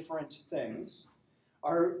very different things.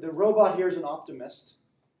 The robot here is an optimist,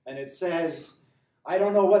 and it says, I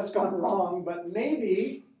don't know what's gone wrong, but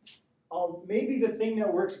maybe the thing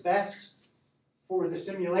that works best for the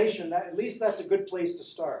simulation, at least that's a good place to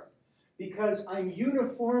start. Because I'm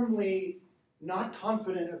uniformly not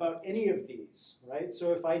confident about any of these, right?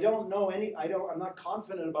 So if I don't know any, I'm not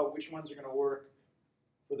confident about which ones are going to work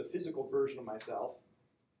for the physical version of myself.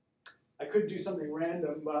 I could do something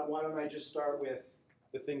random, but why don't I just start with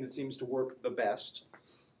the thing that seems to work the best?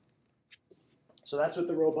 So that's what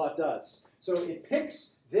the robot does. So it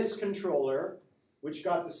picks this controller, which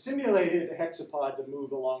got the simulated hexapod to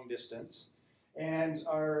move a long distance, and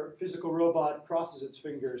our physical robot crosses its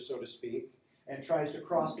fingers, so to speak, and tries to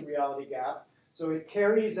cross the reality gap. So it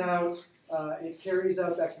carries out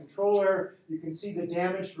that controller. You can see the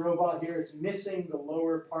damaged robot here. It's missing the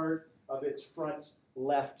lower part of its front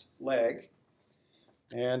left leg.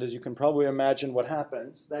 And as you can probably imagine what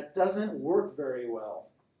happens, that doesn't work very well.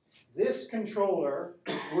 This controller,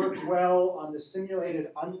 which worked well on the simulated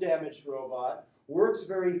undamaged robot, works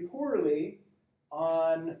very poorly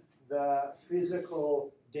on the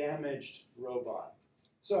physical damaged robot.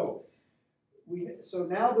 So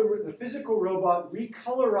now the physical robot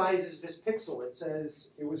recolorizes this pixel. It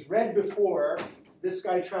says it was red before. This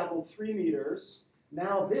guy traveled 3 meters.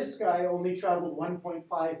 Now this guy only traveled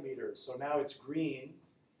 1.5 meters. So now it's green.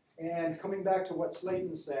 And coming back to what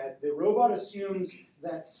Slayton said, the robot assumes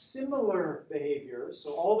that similar behaviors,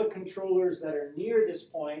 so all the controllers that are near this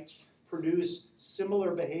point produce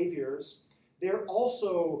similar behaviors, they're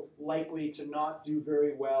also likely to not do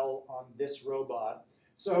very well on this robot.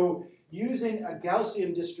 So using a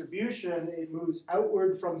Gaussian distribution, it moves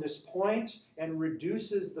outward from this point and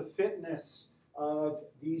reduces the fitness of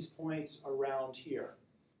these points around here.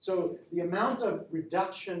 So the amount of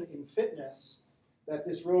reduction in fitness that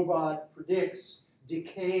this robot predicts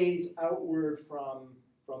decays outward from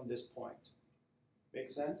this point. Make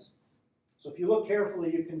sense? So if you look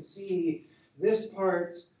carefully, you can see this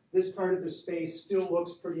part of the space still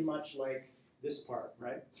looks pretty much like this part,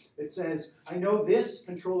 right? It says, I know this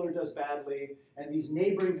controller does badly, and these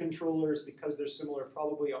neighboring controllers, because they're similar,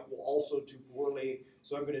 probably will also do poorly,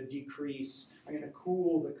 so I'm going to decrease. I'm going to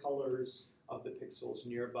cool the colors of the pixels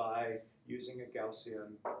nearby using a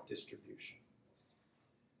Gaussian distribution.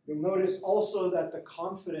 You'll notice also that the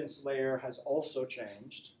confidence layer has also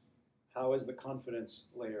changed. How has the confidence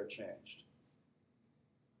layer changed?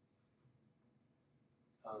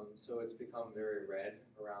 So it's become very red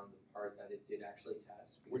around the part that it did actually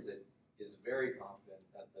test, because it is very confident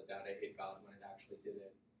that the data it got when it actually did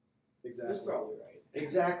it. Exactly. That's probably right.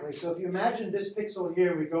 Exactly. So if you imagine this pixel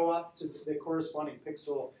here, we go up to the corresponding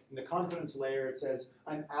pixel in the confidence layer. It says,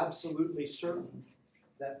 I'm absolutely certain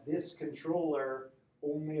that this controller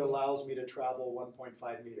only allows me to travel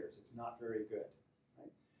 1.5 meters. It's not very good.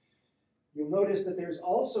 Right? You'll notice that there's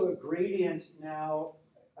also a gradient now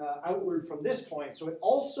outward from this point. So it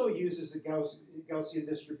also uses a Gaussian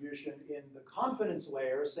distribution in the confidence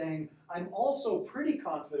layer, saying, I'm also pretty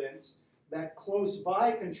confident that close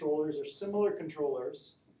by controllers or similar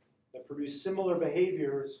controllers that produce similar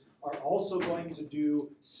behaviors are also going to do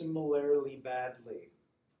similarly badly.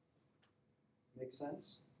 Make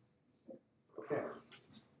sense? Okay.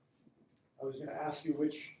 I was going to ask you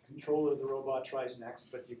which controller the robot tries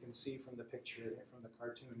next, but you can see from the picture, from the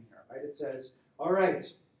cartoon here, right? It says, all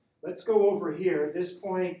right, let's go over here. This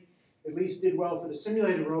point at least did well for the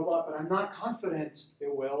simulated robot, but I'm not confident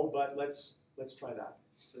it will, but let's try that.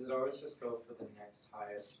 Does it always just go for the next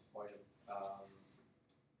highest point of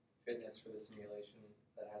fitness for the simulation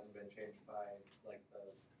that hasn't been changed by, like,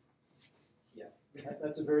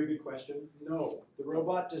 That's a very good question. No, the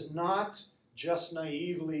robot does not just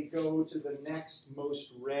naively go to the next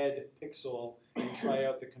most red pixel and try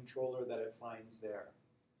out the controller that it finds there.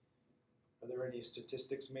 Are there any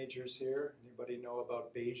statistics majors here? Anybody know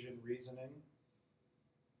about Bayesian reasoning?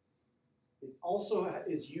 It also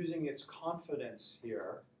is using its confidence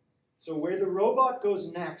here. So where the robot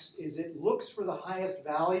goes next is it looks for the highest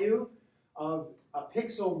value of a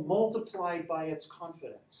pixel multiplied by its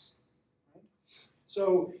confidence. Right?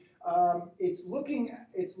 So it's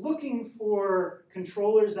looking for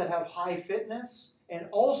controllers that have high fitness, and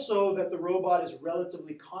also that the robot is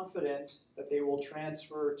relatively confident that they will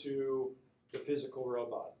transfer to the physical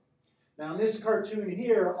robot. Now in this cartoon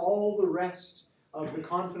here, all the rest of the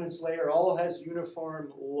confidence layer all has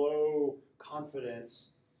uniform low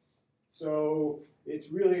confidence. So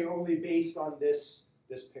it's really only based on this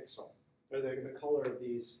pixel, or the color of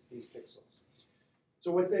these pixels.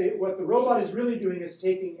 So what the robot is really doing is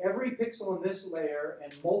taking every pixel in this layer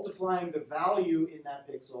and multiplying the value in that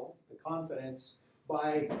pixel, the confidence,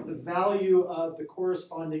 by the value of the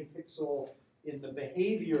corresponding pixel in the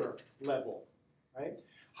behavior level, right?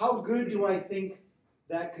 How good do I think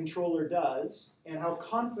that controller does, and how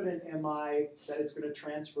confident am I that it's going to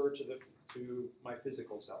transfer to my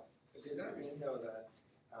physical self? Did that mean, though, that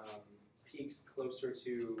peaks closer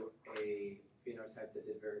to a phenotype that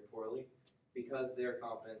did very poorly, because their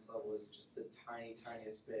confidence level is just the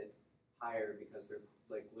tiniest bit higher, because they're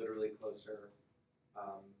like literally closer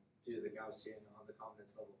due to the Gaussian on the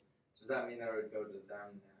confidence level? Does that mean that it would go to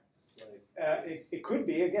them next? It could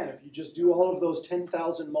be, again, if you just do all of those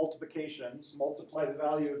 10,000 multiplications, multiply the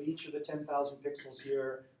value of each of the 10,000 pixels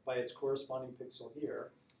here by its corresponding pixel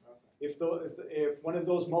here, if one of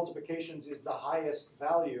those multiplications is the highest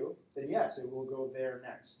value, then yes, it will go there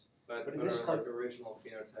next. But in our this like original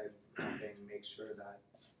phenotype mapping makes sure that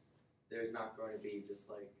there's not going to be just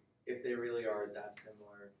like, if they really are that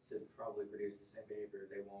similar to probably produce the same behavior,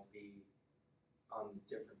 they won't be on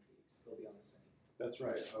different peaks. They'll be on the same. That's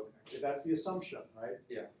right. Okay. That's the assumption, right?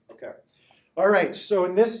 Yeah. Okay. All right, so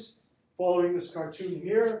following this cartoon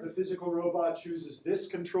here, the physical robot chooses this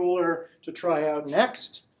controller to try out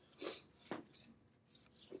next.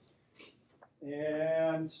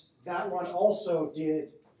 And that one also did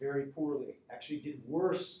very poorly, actually did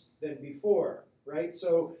worse than before, right?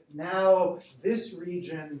 So now this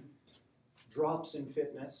region drops in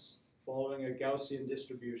fitness following a Gaussian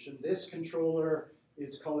distribution. This controller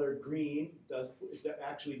is colored green,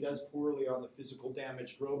 actually does poorly on the physical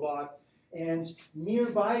damaged robot. And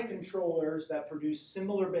nearby controllers that produce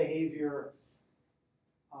similar behavior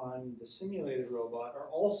on the simulated robot are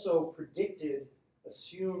also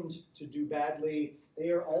assumed to do badly. They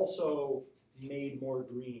are also made more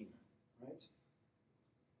green, right?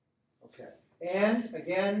 Okay. And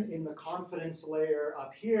again, in the confidence layer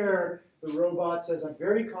up here, the robot says, I'm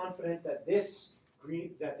very confident that this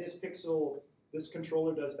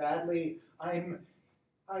controller does badly. I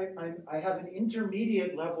have an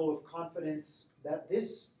intermediate level of confidence that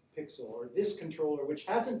this pixel or this controller, which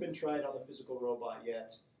hasn't been tried on the physical robot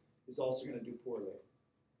yet, is also going to do poorly.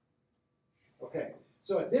 Okay,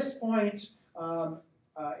 so at this point,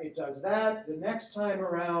 it does that. The next time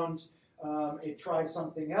around, it tries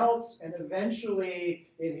something else, and eventually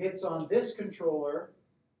it hits on this controller,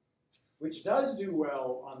 which does do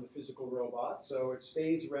well on the physical robot, so it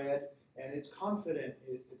stays red, and its confidence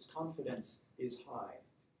is high.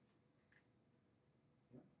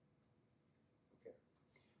 Okay.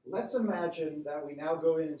 Let's imagine that we now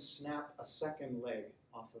go in and snap a second leg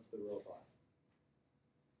off of the robot.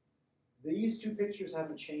 These two pictures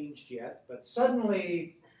haven't changed yet, but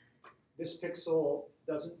suddenly this pixel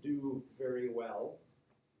doesn't do very well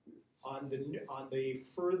on the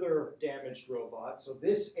further damaged robot. So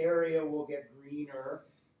this area will get greener,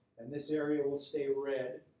 and this area will stay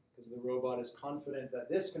red, because the robot is confident that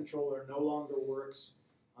this controller no longer works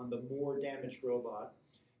on the more damaged robot.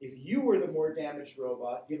 If you were the more damaged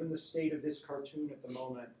robot, given the state of this cartoon at the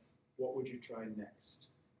moment, what would you try next?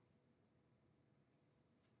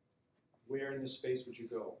 Where in this space would you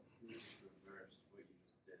go? You just reverse what you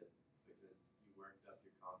just did, because you worked up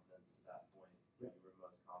your confidence to that point where you were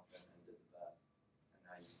most confident and did the best, and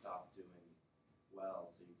now you stopped doing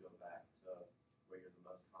well, so you go back to where you're the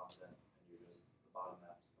most confident, and the bottom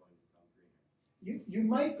map is going to become greener. You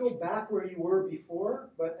might go back where you were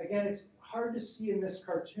before, but again, it's hard to see in this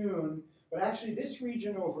cartoon, but actually this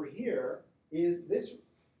region over here is this,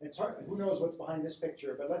 it's hard, who knows what's behind this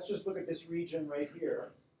picture, but let's just look at this region right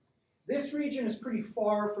here. This region is pretty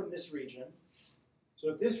far from this region. So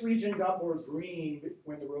if this region got more green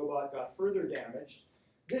when the robot got further damaged,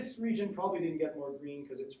 this region probably didn't get more green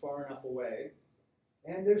because it's far enough away.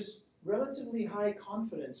 And there's relatively high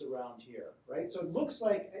confidence around here, right? So it looks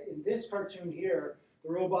like in this cartoon here,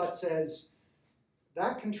 the robot says,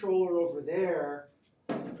 that controller over there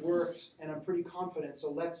worked and I'm pretty confident,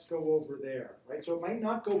 so let's go over there, right? So it might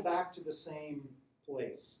not go back to the same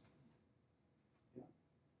place.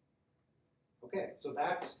 Okay, so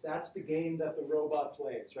that's the game that the robot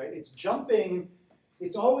plays, right? It's jumping,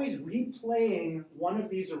 it's always replaying one of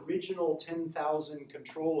these original 10,000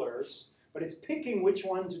 controllers, but it's picking which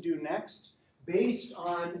one to do next based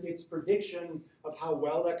on its prediction of how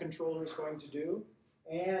well that controller is going to do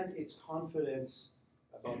and its confidence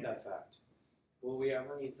about that fact. Will we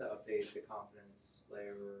ever need to update the confidence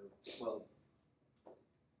layer? Well, I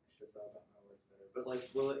should have thought about my words better. But like,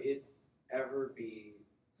 will it ever be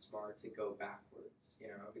smart to go backwards? You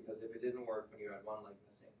know, because if it didn't work when you had one leg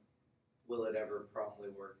missing, will it ever probably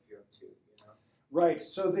work if you have two? You know. Right.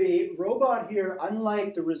 So the robot here,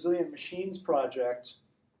 unlike the Resilient Machines project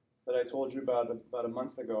that I told you about a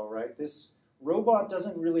month ago, right? This robot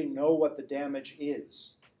doesn't really know what the damage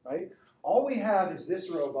is, right? All we have is this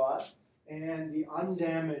robot and the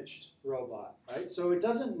undamaged robot, right? So it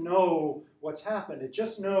doesn't know what's happened. It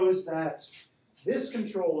just knows that this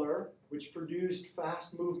controller, which produced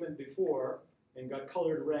fast movement before and got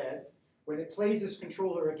colored red, when it plays this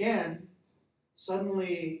controller again,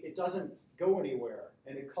 suddenly it doesn't go anywhere,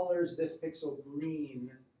 and it colors this pixel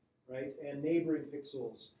green, right, and neighboring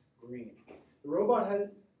pixels green. The robot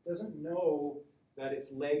doesn't know that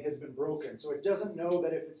its leg has been broken, so it doesn't know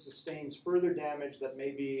that if it sustains further damage that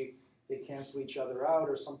maybe they cancel each other out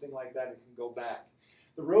or something like that, it can go back.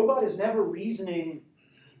 The robot is never reasoning,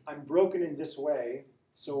 I'm broken in this way,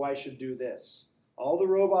 so I should do this. All the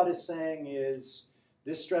robot is saying is,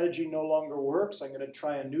 this strategy no longer works. I'm going to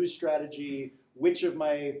try a new strategy. Which of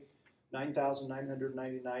my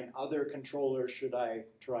 9,999 other controllers should I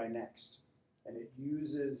try next? And it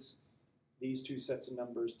uses these two sets of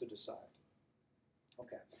numbers to decide.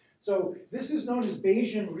 Okay, so this is known as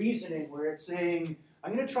Bayesian reasoning, where it's saying,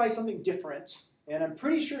 I'm going to try something different, and I'm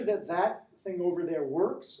pretty sure that that thing over there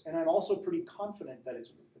works, and I'm also pretty confident that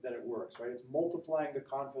it works, right? It's multiplying the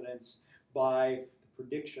confidence by the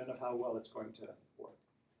prediction of how well it's going to work.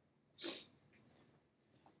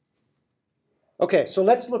 Okay, so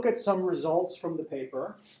let's look at some results from the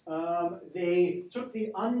paper. They took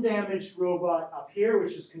the undamaged robot up here,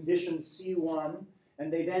 which is condition C1,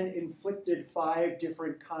 and they then inflicted 5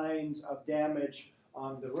 different kinds of damage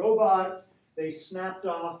on the robot. They snapped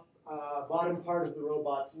off bottom part of the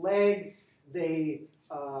robot's leg. They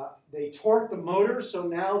torqued the motor, so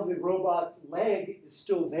now the robot's leg is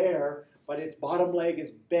still there, but its bottom leg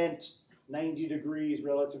is bent 90 degrees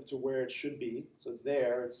relative to where it should be. So it's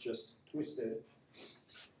there, it's just twisted.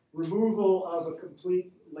 Removal of a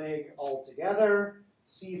complete leg altogether.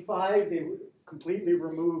 C5, they completely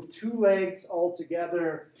removed 2 legs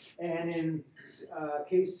altogether. And in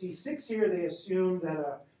case C6 here, they assumed that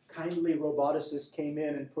a kindly roboticist came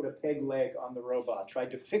in and put a peg leg on the robot,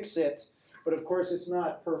 tried to fix it, but of course it's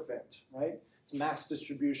not perfect, right? Its mass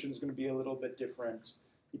distribution is going to be a little bit different.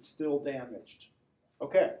 It's still damaged.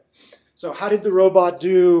 Okay, so how did the robot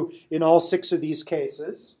do in all 6 of these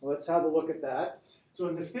cases? Well, let's have a look at that. So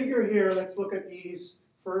in the figure here, let's look at these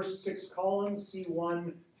first 6 columns,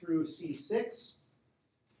 C1 through C6.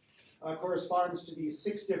 Corresponds to these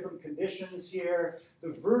 6 different conditions here.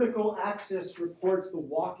 The vertical axis reports the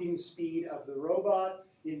walking speed of the robot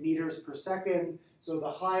in meters per second. So the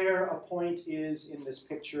higher a point is in this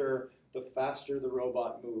picture, the faster the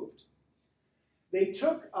robot moved. They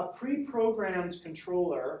took a pre-programmed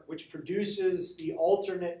controller which produces the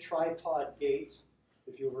alternate tripod gait.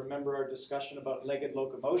 If you'll remember our discussion about legged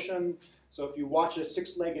locomotion. So if you watch a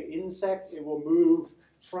 6-legged insect, it will move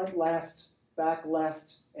front left, back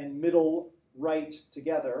left, and middle right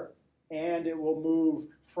together. And it will move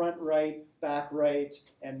front right, back right,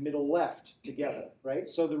 and middle left together, right?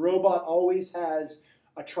 So the robot always has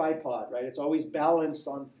a tripod, right? It's always balanced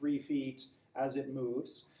on 3 feet as it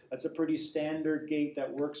moves. That's a pretty standard gait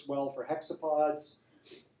that works well for hexapods.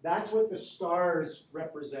 That's what the stars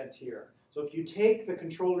represent here. So if you take the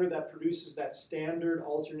controller that produces that standard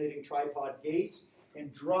alternating tripod gait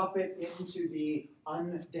and drop it into the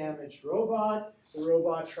undamaged robot, the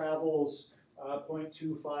robot travels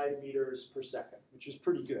 0.25 meters per second, which is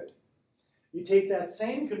pretty good. You take that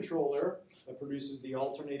same controller that produces the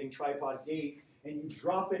alternating tripod gait and you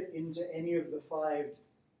drop it into any of the 5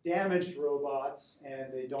 damaged robots,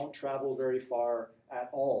 and they don't travel very far at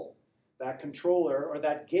all. That controller, or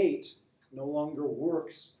that gate, no longer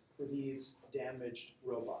works for these damaged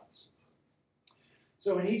robots.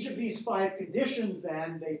 So in each of these 5 conditions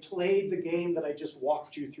then, they played the game that I just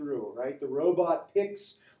walked you through, right? The robot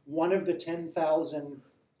picks one of the 10,000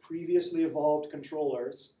 previously evolved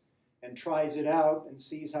controllers and tries it out and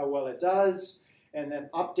sees how well it does, and then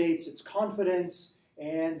updates its confidence,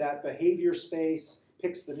 and that behavior space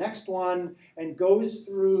picks the next one and goes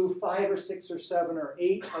through 5 or 6 or 7 or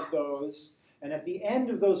 8 of those. And at the end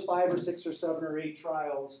of those 5 or 6 or 7 or 8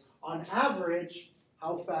 trials, on average,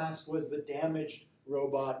 how fast was the damaged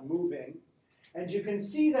robot moving? And you can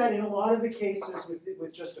see that in a lot of the cases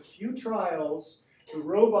with just a few trials, the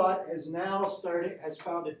robot has now has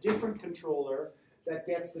found a different controller that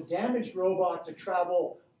gets the damaged robot to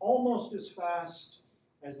travel almost as fast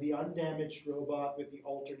as the undamaged robot with the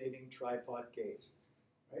alternating tripod gait.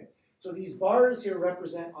 Right? So these bars here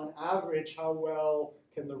represent, on average, how well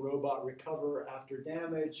can the robot recover after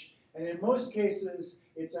damage. And in most cases,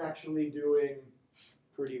 it's actually doing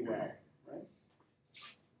pretty well. Right?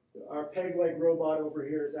 Our peg leg robot over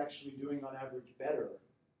here is actually doing, on average, better,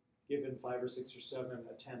 given 5 or 6 or 7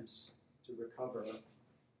 attempts to recover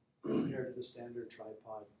compared to the standard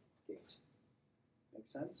tripod gait. Make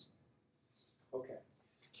sense? Okay.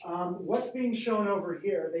 What's being shown over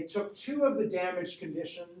here, they took 2 of the damaged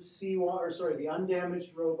conditions, the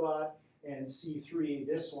undamaged robot and C3,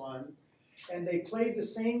 this one, and they played the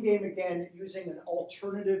same game again using an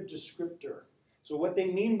alternative descriptor. So what they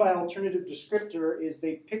mean by alternative descriptor is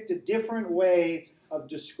they picked a different way of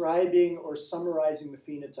describing or summarizing the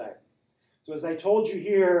phenotype. So as I told you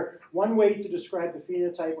here, one way to describe the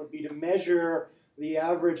phenotype would be to measure the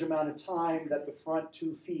average amount of time that the front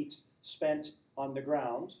 2 feet spent on the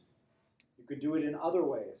ground. You could do it in other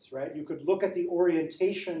ways, right? You could look at the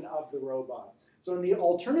orientation of the robot. So in the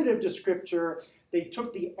alternative descriptor, they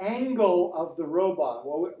took the angle of the robot.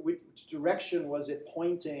 Well, which direction was it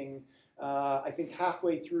pointing? I think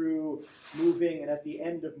halfway through moving and at the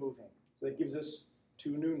end of moving. So that gives us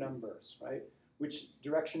two new numbers, right? Which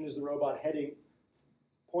direction is the robot heading,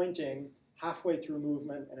 pointing halfway through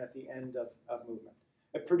movement and at the end of movement.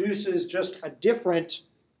 It produces just a different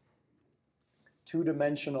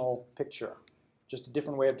two-dimensional picture, just a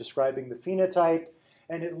different way of describing the phenotype.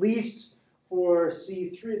 And at least for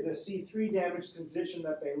C3, the C3 damage condition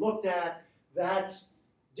that they looked at, that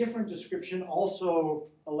different description also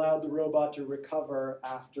allowed the robot to recover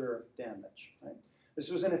after damage. Right?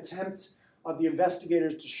 This was an attempt of the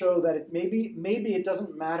investigators to show that maybe it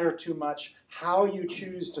doesn't matter too much how you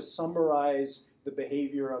choose to summarize the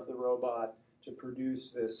behavior of the robot to produce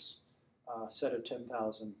this set of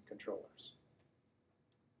 10,000 controllers.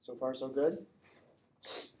 So far, so good?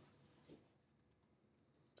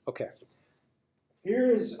 Okay.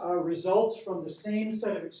 Here is our results from the same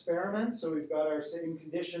set of experiments. So we've got our same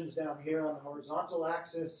conditions down here on the horizontal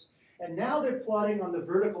axis. And now they're plotting on the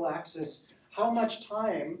vertical axis how much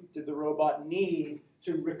time did the robot need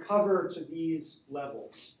to recover to these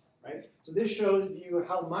levels, right? So this shows you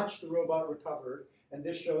how much the robot recovered, and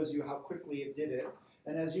this shows you how quickly it did it.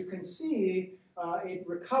 And as you can see, it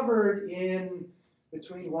recovered in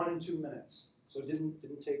between 1 and 2 minutes. So it didn't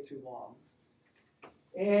take too long.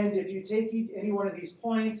 And if you take any one of these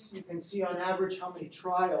points, you can see on average how many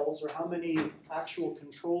trials or how many actual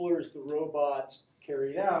controllers the robot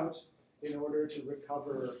carried out in order to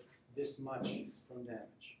recover this much from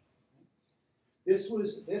damage. This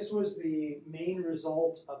was the main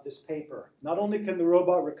result of this paper. Not only can the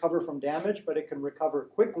robot recover from damage, but it can recover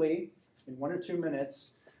quickly in 1 or 2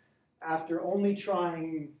 minutes after only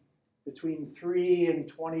trying between 3 and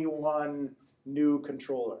 21 new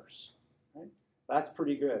controllers. Right? That's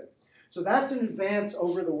pretty good. So that's an advance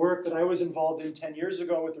over the work that I was involved in 10 years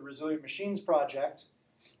ago with the Resilient Machines project,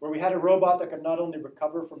 where we had a robot that could not only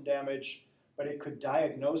recover from damage, but it could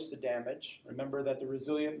diagnose the damage. Remember that the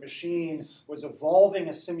Resilient Machine was evolving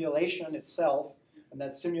a simulation itself, and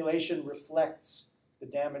that simulation reflects the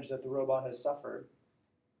damage that the robot has suffered.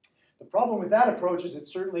 The problem with that approach is it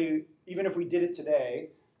certainly, even if we did it today,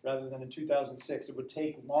 rather than in 2006, it would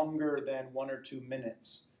take longer than 1 or 2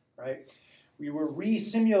 minutes, right? We were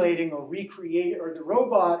re-simulating or recreating, or the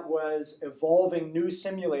robot was evolving new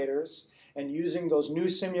simulators and using those new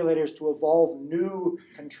simulators to evolve new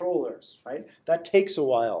controllers, right? That takes a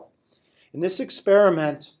while. In this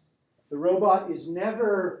experiment, the robot is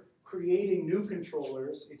never creating new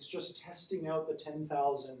controllers, it's just testing out the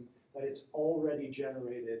 10,000 that it's already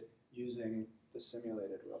generated using the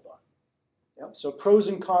simulated robot. Yep. So pros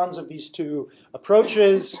and cons of these two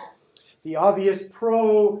approaches. The obvious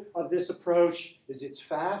pro of this approach is it's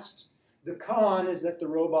fast. The con is that the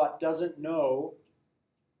robot doesn't know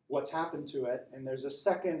what's happened to it. And there's a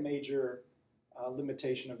second major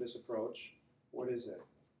limitation of this approach. What is it?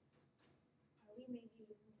 Are we maybe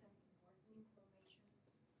using some important information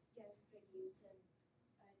just produced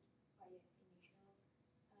by an initial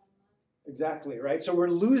model? Exactly, right? So we're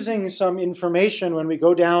losing some information when we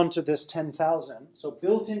go down to this 10,000. So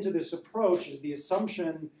built into this approach is the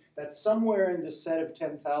assumption that somewhere in this set of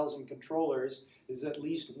 10,000 controllers is at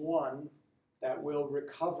least one that will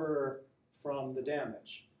recover from the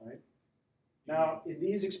damage, right? Now, in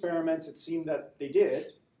these experiments, it seemed that they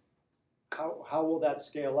did. How will that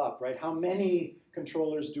scale up, right? How many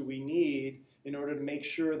controllers do we need in order to make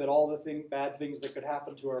sure that all the bad things that could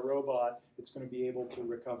happen to our robot, it's going to be able to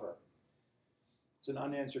recover? It's an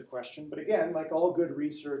unanswered question, but again, like all good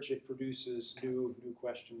research, it produces new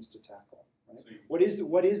questions to tackle. Right? So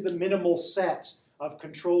What is the minimal set of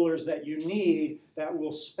controllers that you need that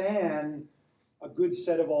will span a good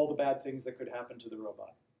set of all the bad things that could happen to the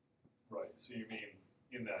robot? Right, so you mean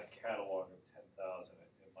in that catalog of 10,000,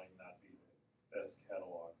 it might not be the best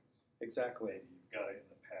catalog. Exactly. Maybe you've got it in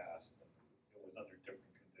the past and it was under different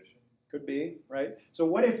conditions. Could be, right? So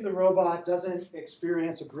what if the robot doesn't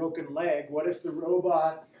experience a broken leg? What if the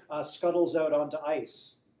robot scuttles out onto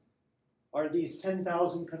ice? Are these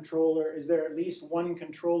 10,000 controllers, is there at least one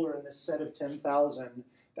controller in this set of 10,000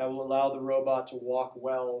 that will allow the robot to walk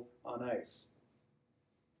well on ice?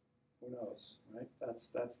 Who knows, right?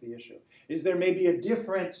 That's the issue. Is there maybe a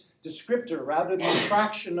different descriptor rather than the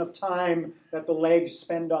fraction of time that the legs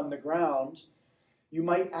spend on the ground? You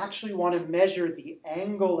might actually want to measure the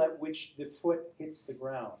angle at which the foot hits the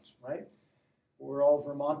ground, right? We're all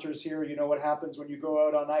Vermonters here. You know what happens when you go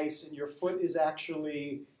out on ice and your foot is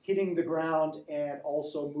actually hitting the ground and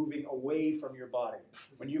also moving away from your body.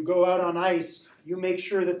 When you go out on ice, you make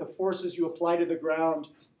sure that the forces you apply to the ground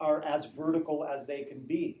are as vertical as they can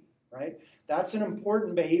be, right? That's an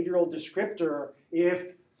important behavioral descriptor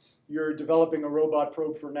if you're developing a robot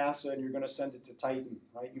probe for NASA and you're going to send it to Titan,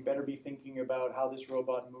 right? You better be thinking about how this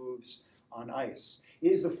robot moves on ice.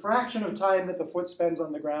 Is the fraction of time that the foot spends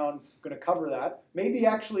on the ground going to cover that? Maybe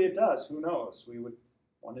actually it does. Who knows? We would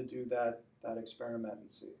want to do that experiment and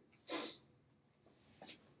see.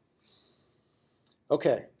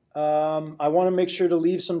 Okay. I want to make sure to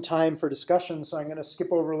leave some time for discussion, so I'm going to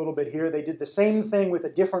skip over a little bit here. They did the same thing with a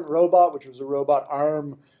different robot, which was a robot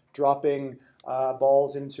arm dropping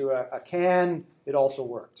balls into a can. It also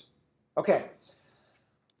worked. Okay.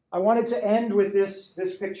 I wanted to end with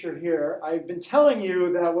this picture here. I've been telling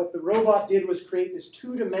you that what the robot did was create this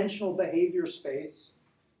two-dimensional behavior space,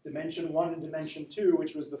 dimension 1 and dimension 2,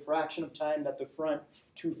 which was the fraction of time that the front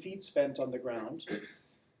 2 feet spent on the ground.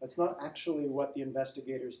 That's not actually what the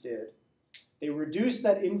investigators did. They reduced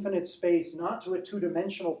that infinite space not to a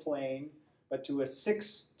two-dimensional plane, but to a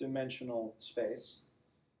 6-dimensional space,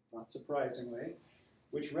 not surprisingly,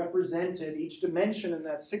 which represented, each dimension in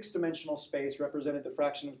that 6-dimensional space represented the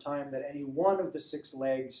fraction of time that any one of the 6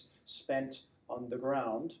 legs spent on the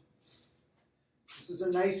ground. This is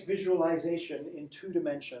a nice visualization in 2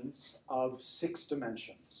 dimensions of 6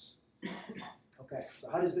 dimensions. Okay, so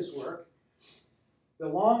how does this work? The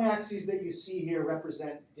long axes that you see here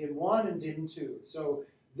represent dim 1 and dim 2. So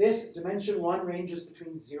this dimension 1 ranges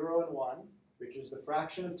between 0 and 1, which is the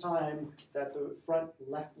fraction of time that the front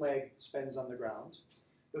left leg spends on the ground.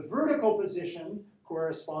 The vertical position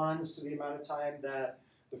corresponds to the amount of time that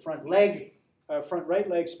the front right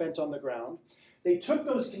leg spent on the ground. They took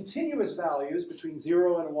those continuous values between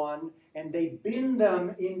 0 and 1, and they binned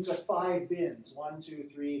them into 5 bins, 1, 2,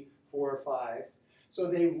 3, 4, 5. So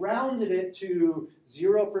they rounded it to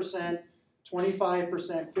 0%,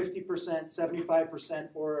 25%, 50%, 75%,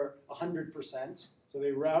 or 100%. So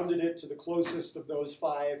they rounded it to the closest of those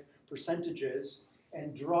 5 percentages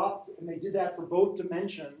and dropped, and they did that for both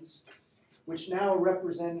dimensions, which now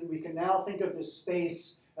represented, we can now think of this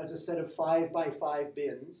space as a set of 5 by 5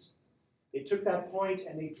 bins. They took that point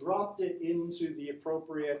and they dropped it into the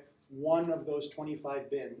appropriate one of those 25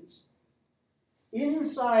 bins.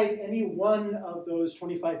 Inside any one of those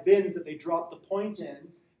 25 bins that they dropped the point in,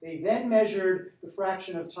 they then measured the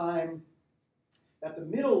fraction of time that the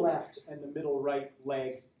middle left and the middle right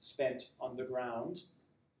leg spent on the ground,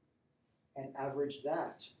 and averaged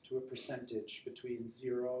that to a percentage between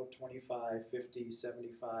 0, 25, 50,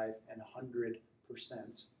 75, and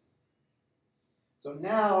 100%. So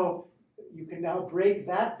now you can now break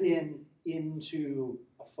that bin into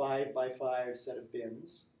a 5 by 5 set of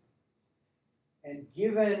bins. And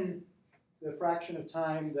given the fraction of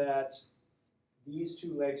time that these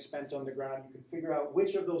 2 legs spent on the ground, you can figure out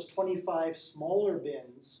which of those 25 smaller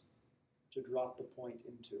bins to drop the point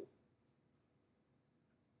into.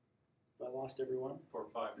 I lost everyone? For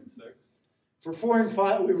 5 and 6. For 4 and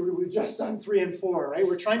 5, we've just done 3 and 4, right?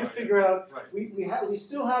 We're trying to figure out, we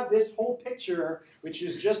still have this whole picture, which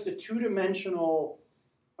is just a 2-dimensional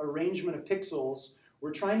arrangement of pixels.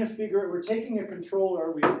 We're trying to figure, we're taking a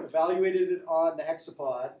controller, we've evaluated it on the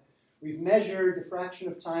hexapod, we've measured the fraction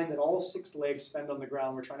of time that all 6 legs spend on the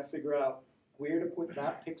ground. We're trying to figure out where to put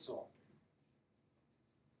that pixel.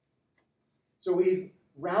 So we've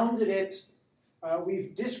rounded it.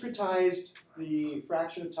 We've discretized the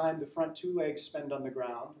fraction of time the front 2 legs spend on the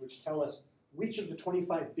ground, which tell us which of the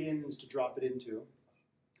 25 bins to drop it into.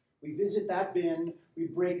 We visit that bin, we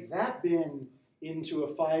break that bin into a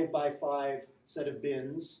 5 by 5 set of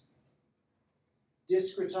bins,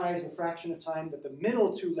 discretize the fraction of time that the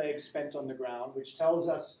middle 2 legs spent on the ground, which tells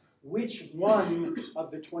us which one of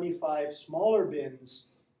the 25 smaller bins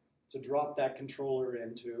to drop that controller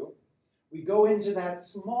into. We go into that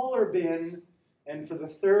smaller bin, and for the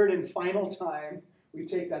 3rd and final time, we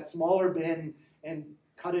take that smaller bin and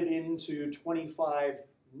cut it into 25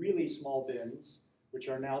 really small bins, which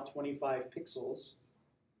are now 25 pixels.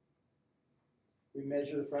 We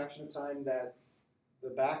measure the fraction of time that the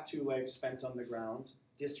back 2 legs spent on the ground,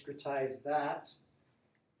 discretize that,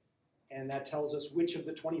 and that tells us which of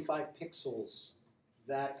the 25 pixels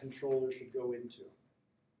that controller should go into.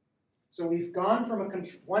 So we've gone from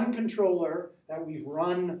one controller that we've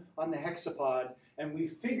run on the hexapod, and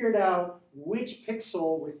we've figured out which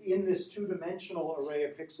pixel within this 2-dimensional array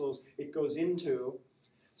of pixels it goes into.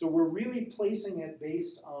 So we're really placing it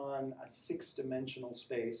based on a 6-dimensional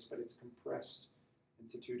space, but it's compressed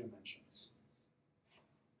into 2 dimensions.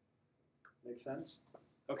 Make sense?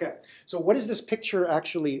 Okay, so what does this picture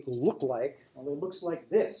actually look like? Well, it looks like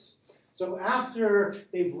this. So after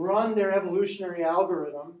they've run their evolutionary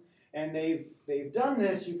algorithm and they've done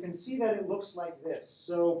this, you can see that it looks like this.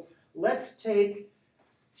 So let's take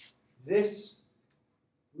this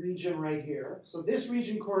region right here. So this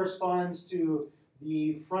region corresponds to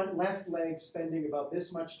the front left leg spending about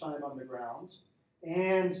this much time on the ground,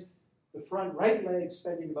 and the front right leg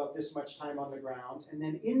spending about this much time on the ground. And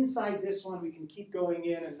then inside this one, we can keep going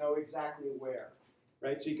in and know exactly where,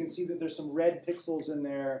 right? So you can see that there's some red pixels in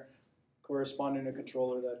there corresponding to a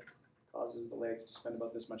controller that causes the legs to spend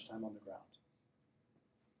about this much time on the ground.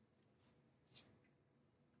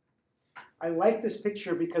 I like this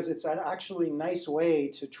picture because it's an actually nice way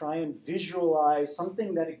to try and visualize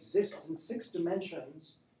something that exists in 6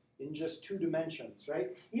 dimensions in just 2 dimensions,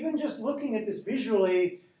 right? Even just looking at this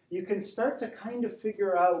visually, you can start to kind of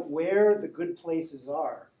figure out where the good places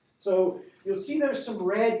are. So you'll see there's some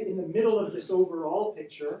red in the middle of this overall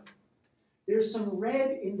picture. There's some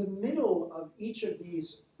red in the middle of each of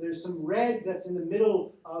these. There's some red that's in the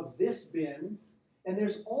middle of this bin. And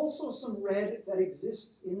there's also some red that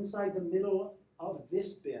exists inside the middle of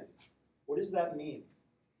this bin. What does that mean?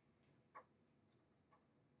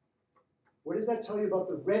 What does that tell you about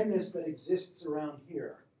the redness that exists around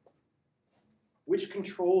here? Which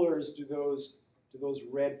controllers do those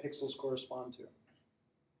red pixels correspond to?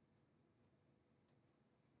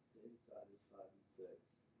 The inside is 5 and 6.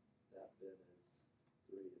 That bin is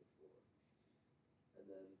 3 and 4. And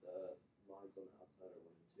then the lines on the outside are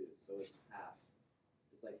 1 and 2. So it's half.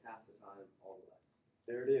 It's like half the time, all the legs.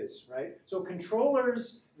 There it is, right? So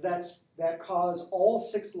controllers that cause all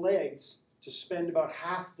 6 legs to spend about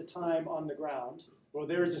half the time on the ground. Well,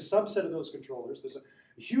 there is a subset of those controllers. There's a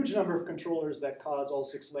huge number of controllers that cause all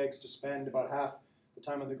 6 legs to spend about half the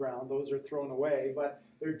time on the ground. Those are thrown away, but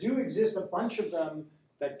there do exist a bunch of them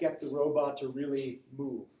that get the robot to really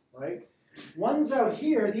move, right? Ones out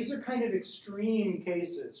here, these are kind of extreme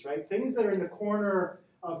cases, right? Things that are in the corner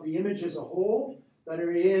of the image as a whole, that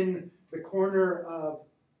are in the corner of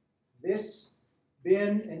this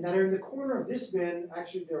bin, and that are in the corner of this bin.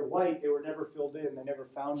 Actually, they're white. They were never filled in. They never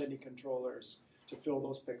found any controllers to fill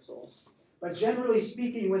those pixels. But generally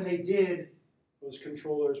speaking, when they did, those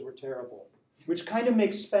controllers were terrible, which kind of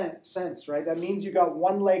makes sense, right? That means you got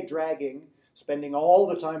one leg dragging, spending all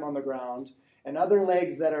the time on the ground, and other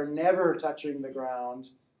legs that are never touching the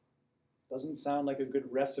ground. Doesn't sound like a good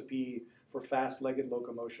recipe for fast-legged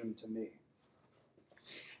locomotion to me.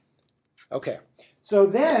 Okay, so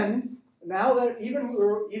then, now that even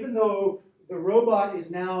though the robot is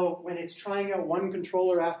now, when it's trying out one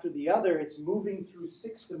controller after the other, it's moving through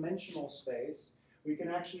 6-dimensional space, we can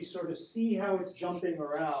actually sort of see how it's jumping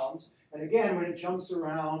around. And again, when it jumps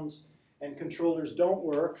around and controllers don't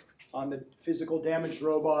work on the physical damaged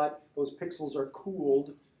robot, those pixels are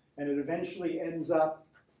cooled, and it eventually ends up,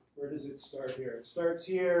 where does it start here? It starts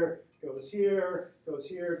here, goes here, goes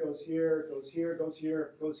here, goes here, goes here, goes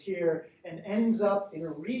here, goes here, and ends up in a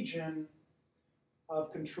region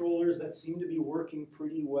of controllers that seem to be working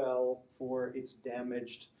pretty well for its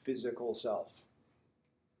damaged physical self.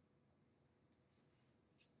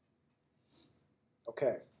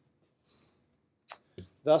 Okay.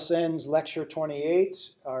 Thus ends lecture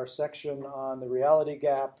 28, our section on the reality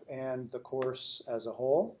gap and the course as a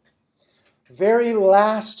whole. Very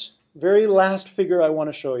last figure I want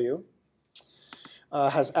to show you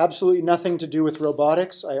has absolutely nothing to do with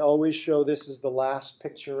robotics. I always show this as the last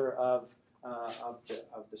picture of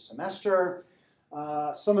the semester.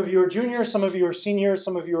 Some of you are juniors, some of you are seniors,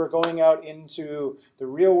 some of you are going out into the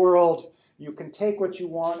real world. You can take what you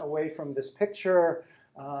want away from this picture.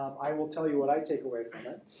 I will tell you what I take away from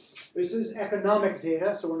it. This is economic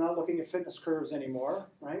data, so we're not looking at fitness curves anymore,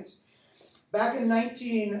 right? Back in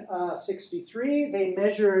 1963, they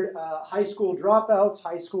measured high school dropouts,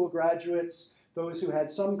 high school graduates, those who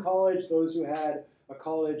had some college, those who had a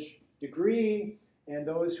college degree, and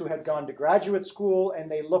those who had gone to graduate school,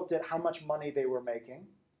 and they looked at how much money they were making.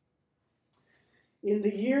 In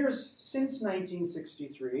the years since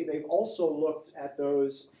 1963, they've also looked at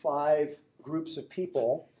those 5 groups of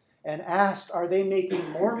people and asked, are they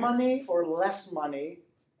making more money or less money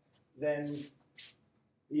than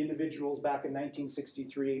the individuals back in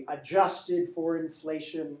 1963, adjusted for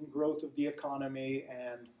inflation, growth of the economy,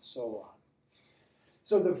 and so on.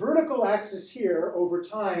 So the vertical axis here, over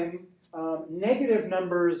time, negative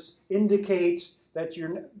numbers indicate that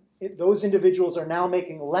those individuals are now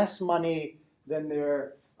making less money than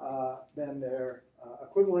their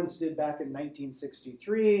equivalents did back in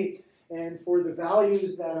 1963. And for the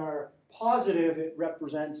values that are positive, it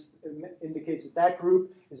indicates that that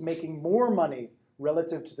group is making more money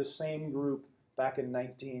relative to the same group back in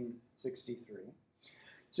 1963.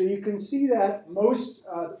 So you can see that most,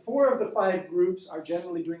 4 of the 5 groups are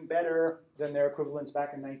generally doing better than their equivalents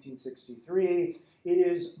back in 1963. It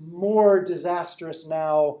is more disastrous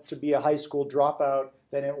now to be a high school dropout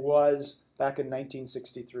than it was back in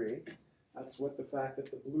 1963. That's what the fact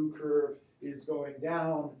that the blue curve is going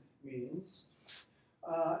down means.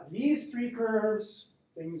 These 3 curves,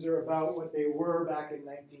 things are about what they were back in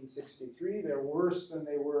 1963. They're worse than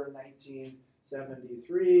they were in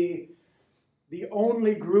 1973. The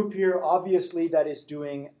only group here, obviously, that is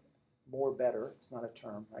doing more better, it's not a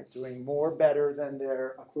term, right? Doing more better than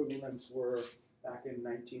their equivalents were back in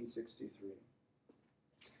 1963.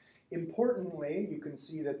 Importantly, you can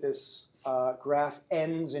see that this graph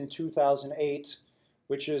ends in 2008,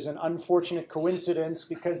 which is an unfortunate coincidence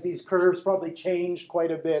because these curves probably changed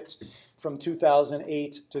quite a bit from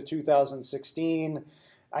 2008 to 2016.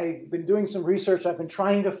 I've been doing some research. I've been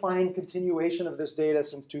trying to find continuation of this data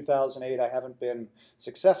since 2008. I haven't been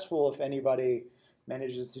successful. If anybody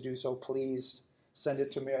manages to do so, please send it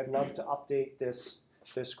to me. I'd love to update this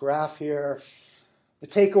graph here. The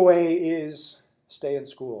takeaway is stay in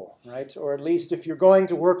school, right? Or at least if you're going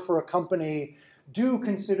to work for a company, do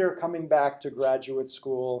consider coming back to graduate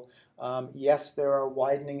school. Yes, there are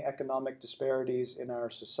widening economic disparities in our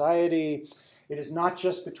society. It is not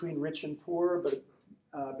just between rich and poor, but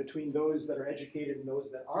between those that are educated and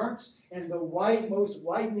those that aren't. And the most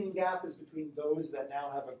widening gap is between those that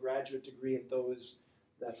now have a graduate degree and those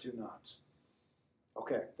that do not.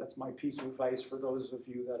 Okay, that's my piece of advice for those of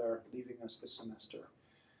you that are leaving us this semester.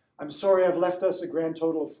 I'm sorry I've left us a grand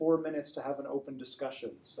total of 4 minutes to have an open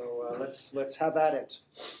discussion. So let's have at it.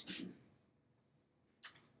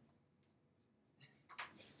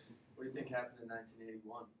 What do you think happened in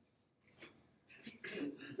 1981?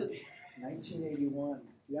 1981.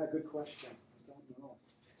 Yeah, good question. I don't know.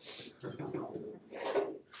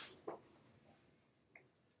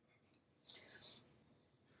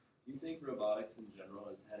 Do you think robotics in general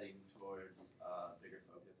is heading towards bigger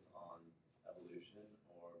focus on evolution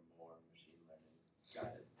or more machine learning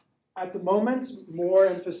guided? At the moment, more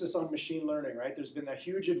emphasis on machine learning, right? There's been a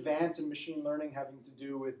huge advance in machine learning having to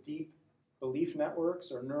do with deep belief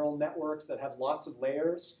networks or neural networks that have lots of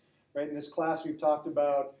layers, right? In this class, we've talked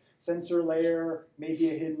about sensor layer, maybe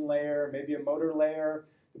a hidden layer, maybe a motor layer.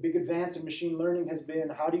 The big advance in machine learning has been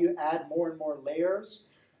how do you add more and more layers,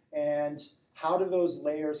 and how do those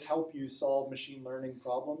layers help you solve machine learning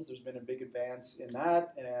problems? There's been a big advance in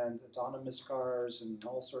that, and autonomous cars and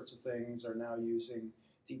all sorts of things are now using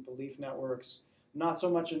deep belief networks. Not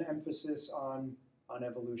so much an emphasis on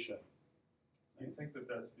evolution. Do you think that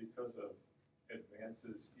that's because of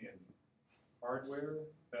advances in hardware,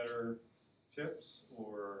 better chips,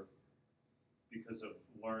 or because of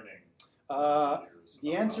learning?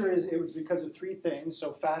 The answer is it was because of 3 things.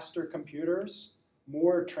 So faster computers,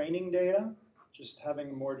 more training data, just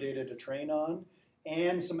having more data to train on,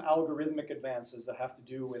 and some algorithmic advances that have to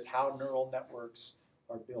do with how neural networks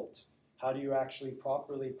are built. How do you actually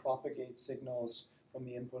properly propagate signals from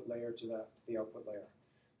the input layer to the output layer,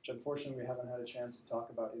 which unfortunately we haven't had a chance to talk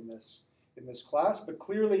about in this class, but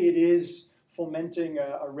clearly it is fomenting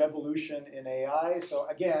a revolution in AI. So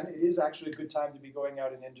again, it is actually a good time to be going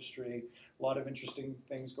out in industry. A lot of interesting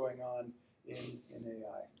things going on in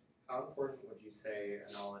AI. How important would you say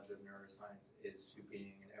a knowledge of neuroscience is to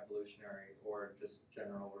being an evolutionary or just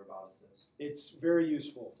general roboticist? It's very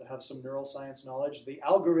useful to have some neuroscience knowledge. The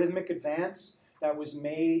algorithmic advance that was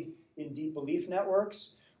made in deep belief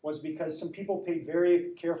networks was because some people paid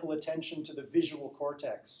very careful attention to the visual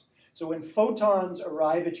cortex. So when photons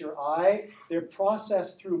arrive at your eye, they're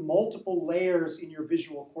processed through multiple layers in your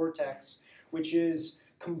visual cortex, which is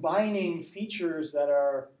combining features that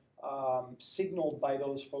are signaled by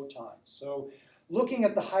those photons. So looking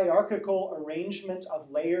at the hierarchical arrangement of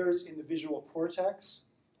layers in the visual cortex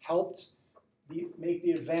helped make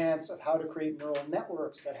the advance of how to create neural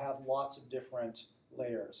networks that have lots of different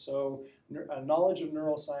layers. So a knowledge of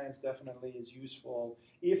neuroscience definitely is useful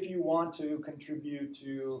if you want to contribute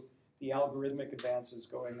to the algorithmic advances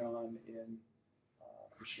going on in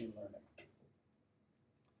machine learning.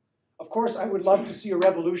 Of course, I would love to see a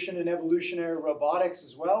revolution in evolutionary robotics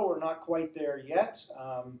as well. We're not quite there yet.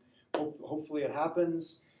 Hopefully it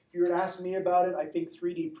happens. If you were to ask me about it, I think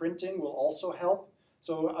 3D printing will also help.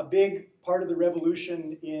 So a big part of the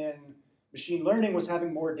revolution in machine learning was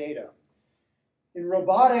having more data. In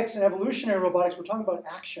robotics and evolutionary robotics, we're talking about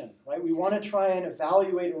action, right? We want to try and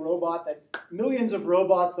evaluate a robot, millions of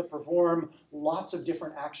robots that perform lots of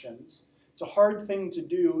different actions. It's a hard thing to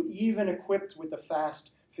do, even equipped with a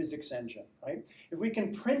fast physics engine, right? If we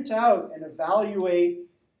can print out and evaluate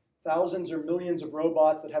thousands or millions of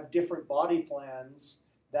robots that have different body plans,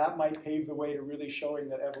 that might pave the way to really showing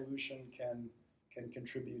that evolution can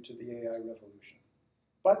contribute to the AI revolution.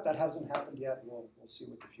 But that hasn't happened yet. We'll see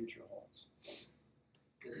what the future holds.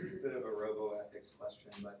 This is a bit of a robo-ethics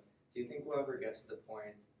question, but do you think we'll ever get to the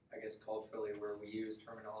point, I guess culturally, where we use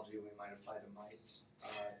terminology we might apply to mice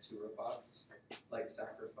to robots, like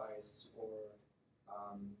sacrifice or,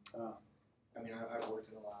 I mean, I've worked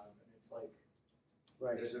in a lab, and it's like,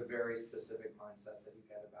 Right. there's a very specific mindset that you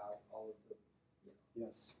get about all of the.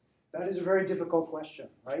 Yes. That is a very difficult question,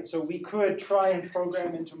 right? So we could try and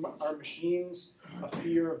program into our machines a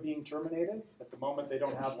fear of being terminated. At the moment, they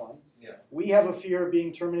don't have one. Yeah. We have a fear of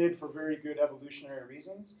being terminated for very good evolutionary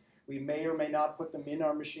reasons. We may or may not put them in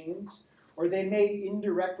our machines, or they may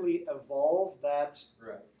indirectly evolve that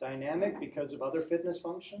dynamic because of other fitness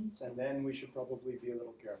functions, and then we should probably be a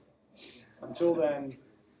little careful. Until then,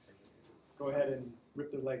 go ahead and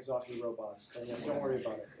rip the legs off your robots. Don't worry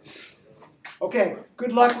about it. Okay,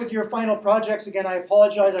 good luck with your final projects. Again, I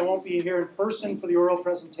apologize. I won't be here in person for the oral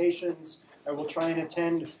presentations. I will try and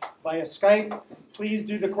attend via Skype. Please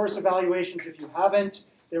do the course evaluations if you haven't.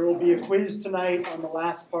 There will be a quiz tonight on the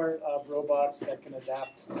last part of robots that can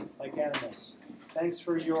adapt like animals. Thanks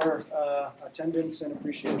for your attendance and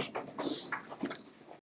appreciation.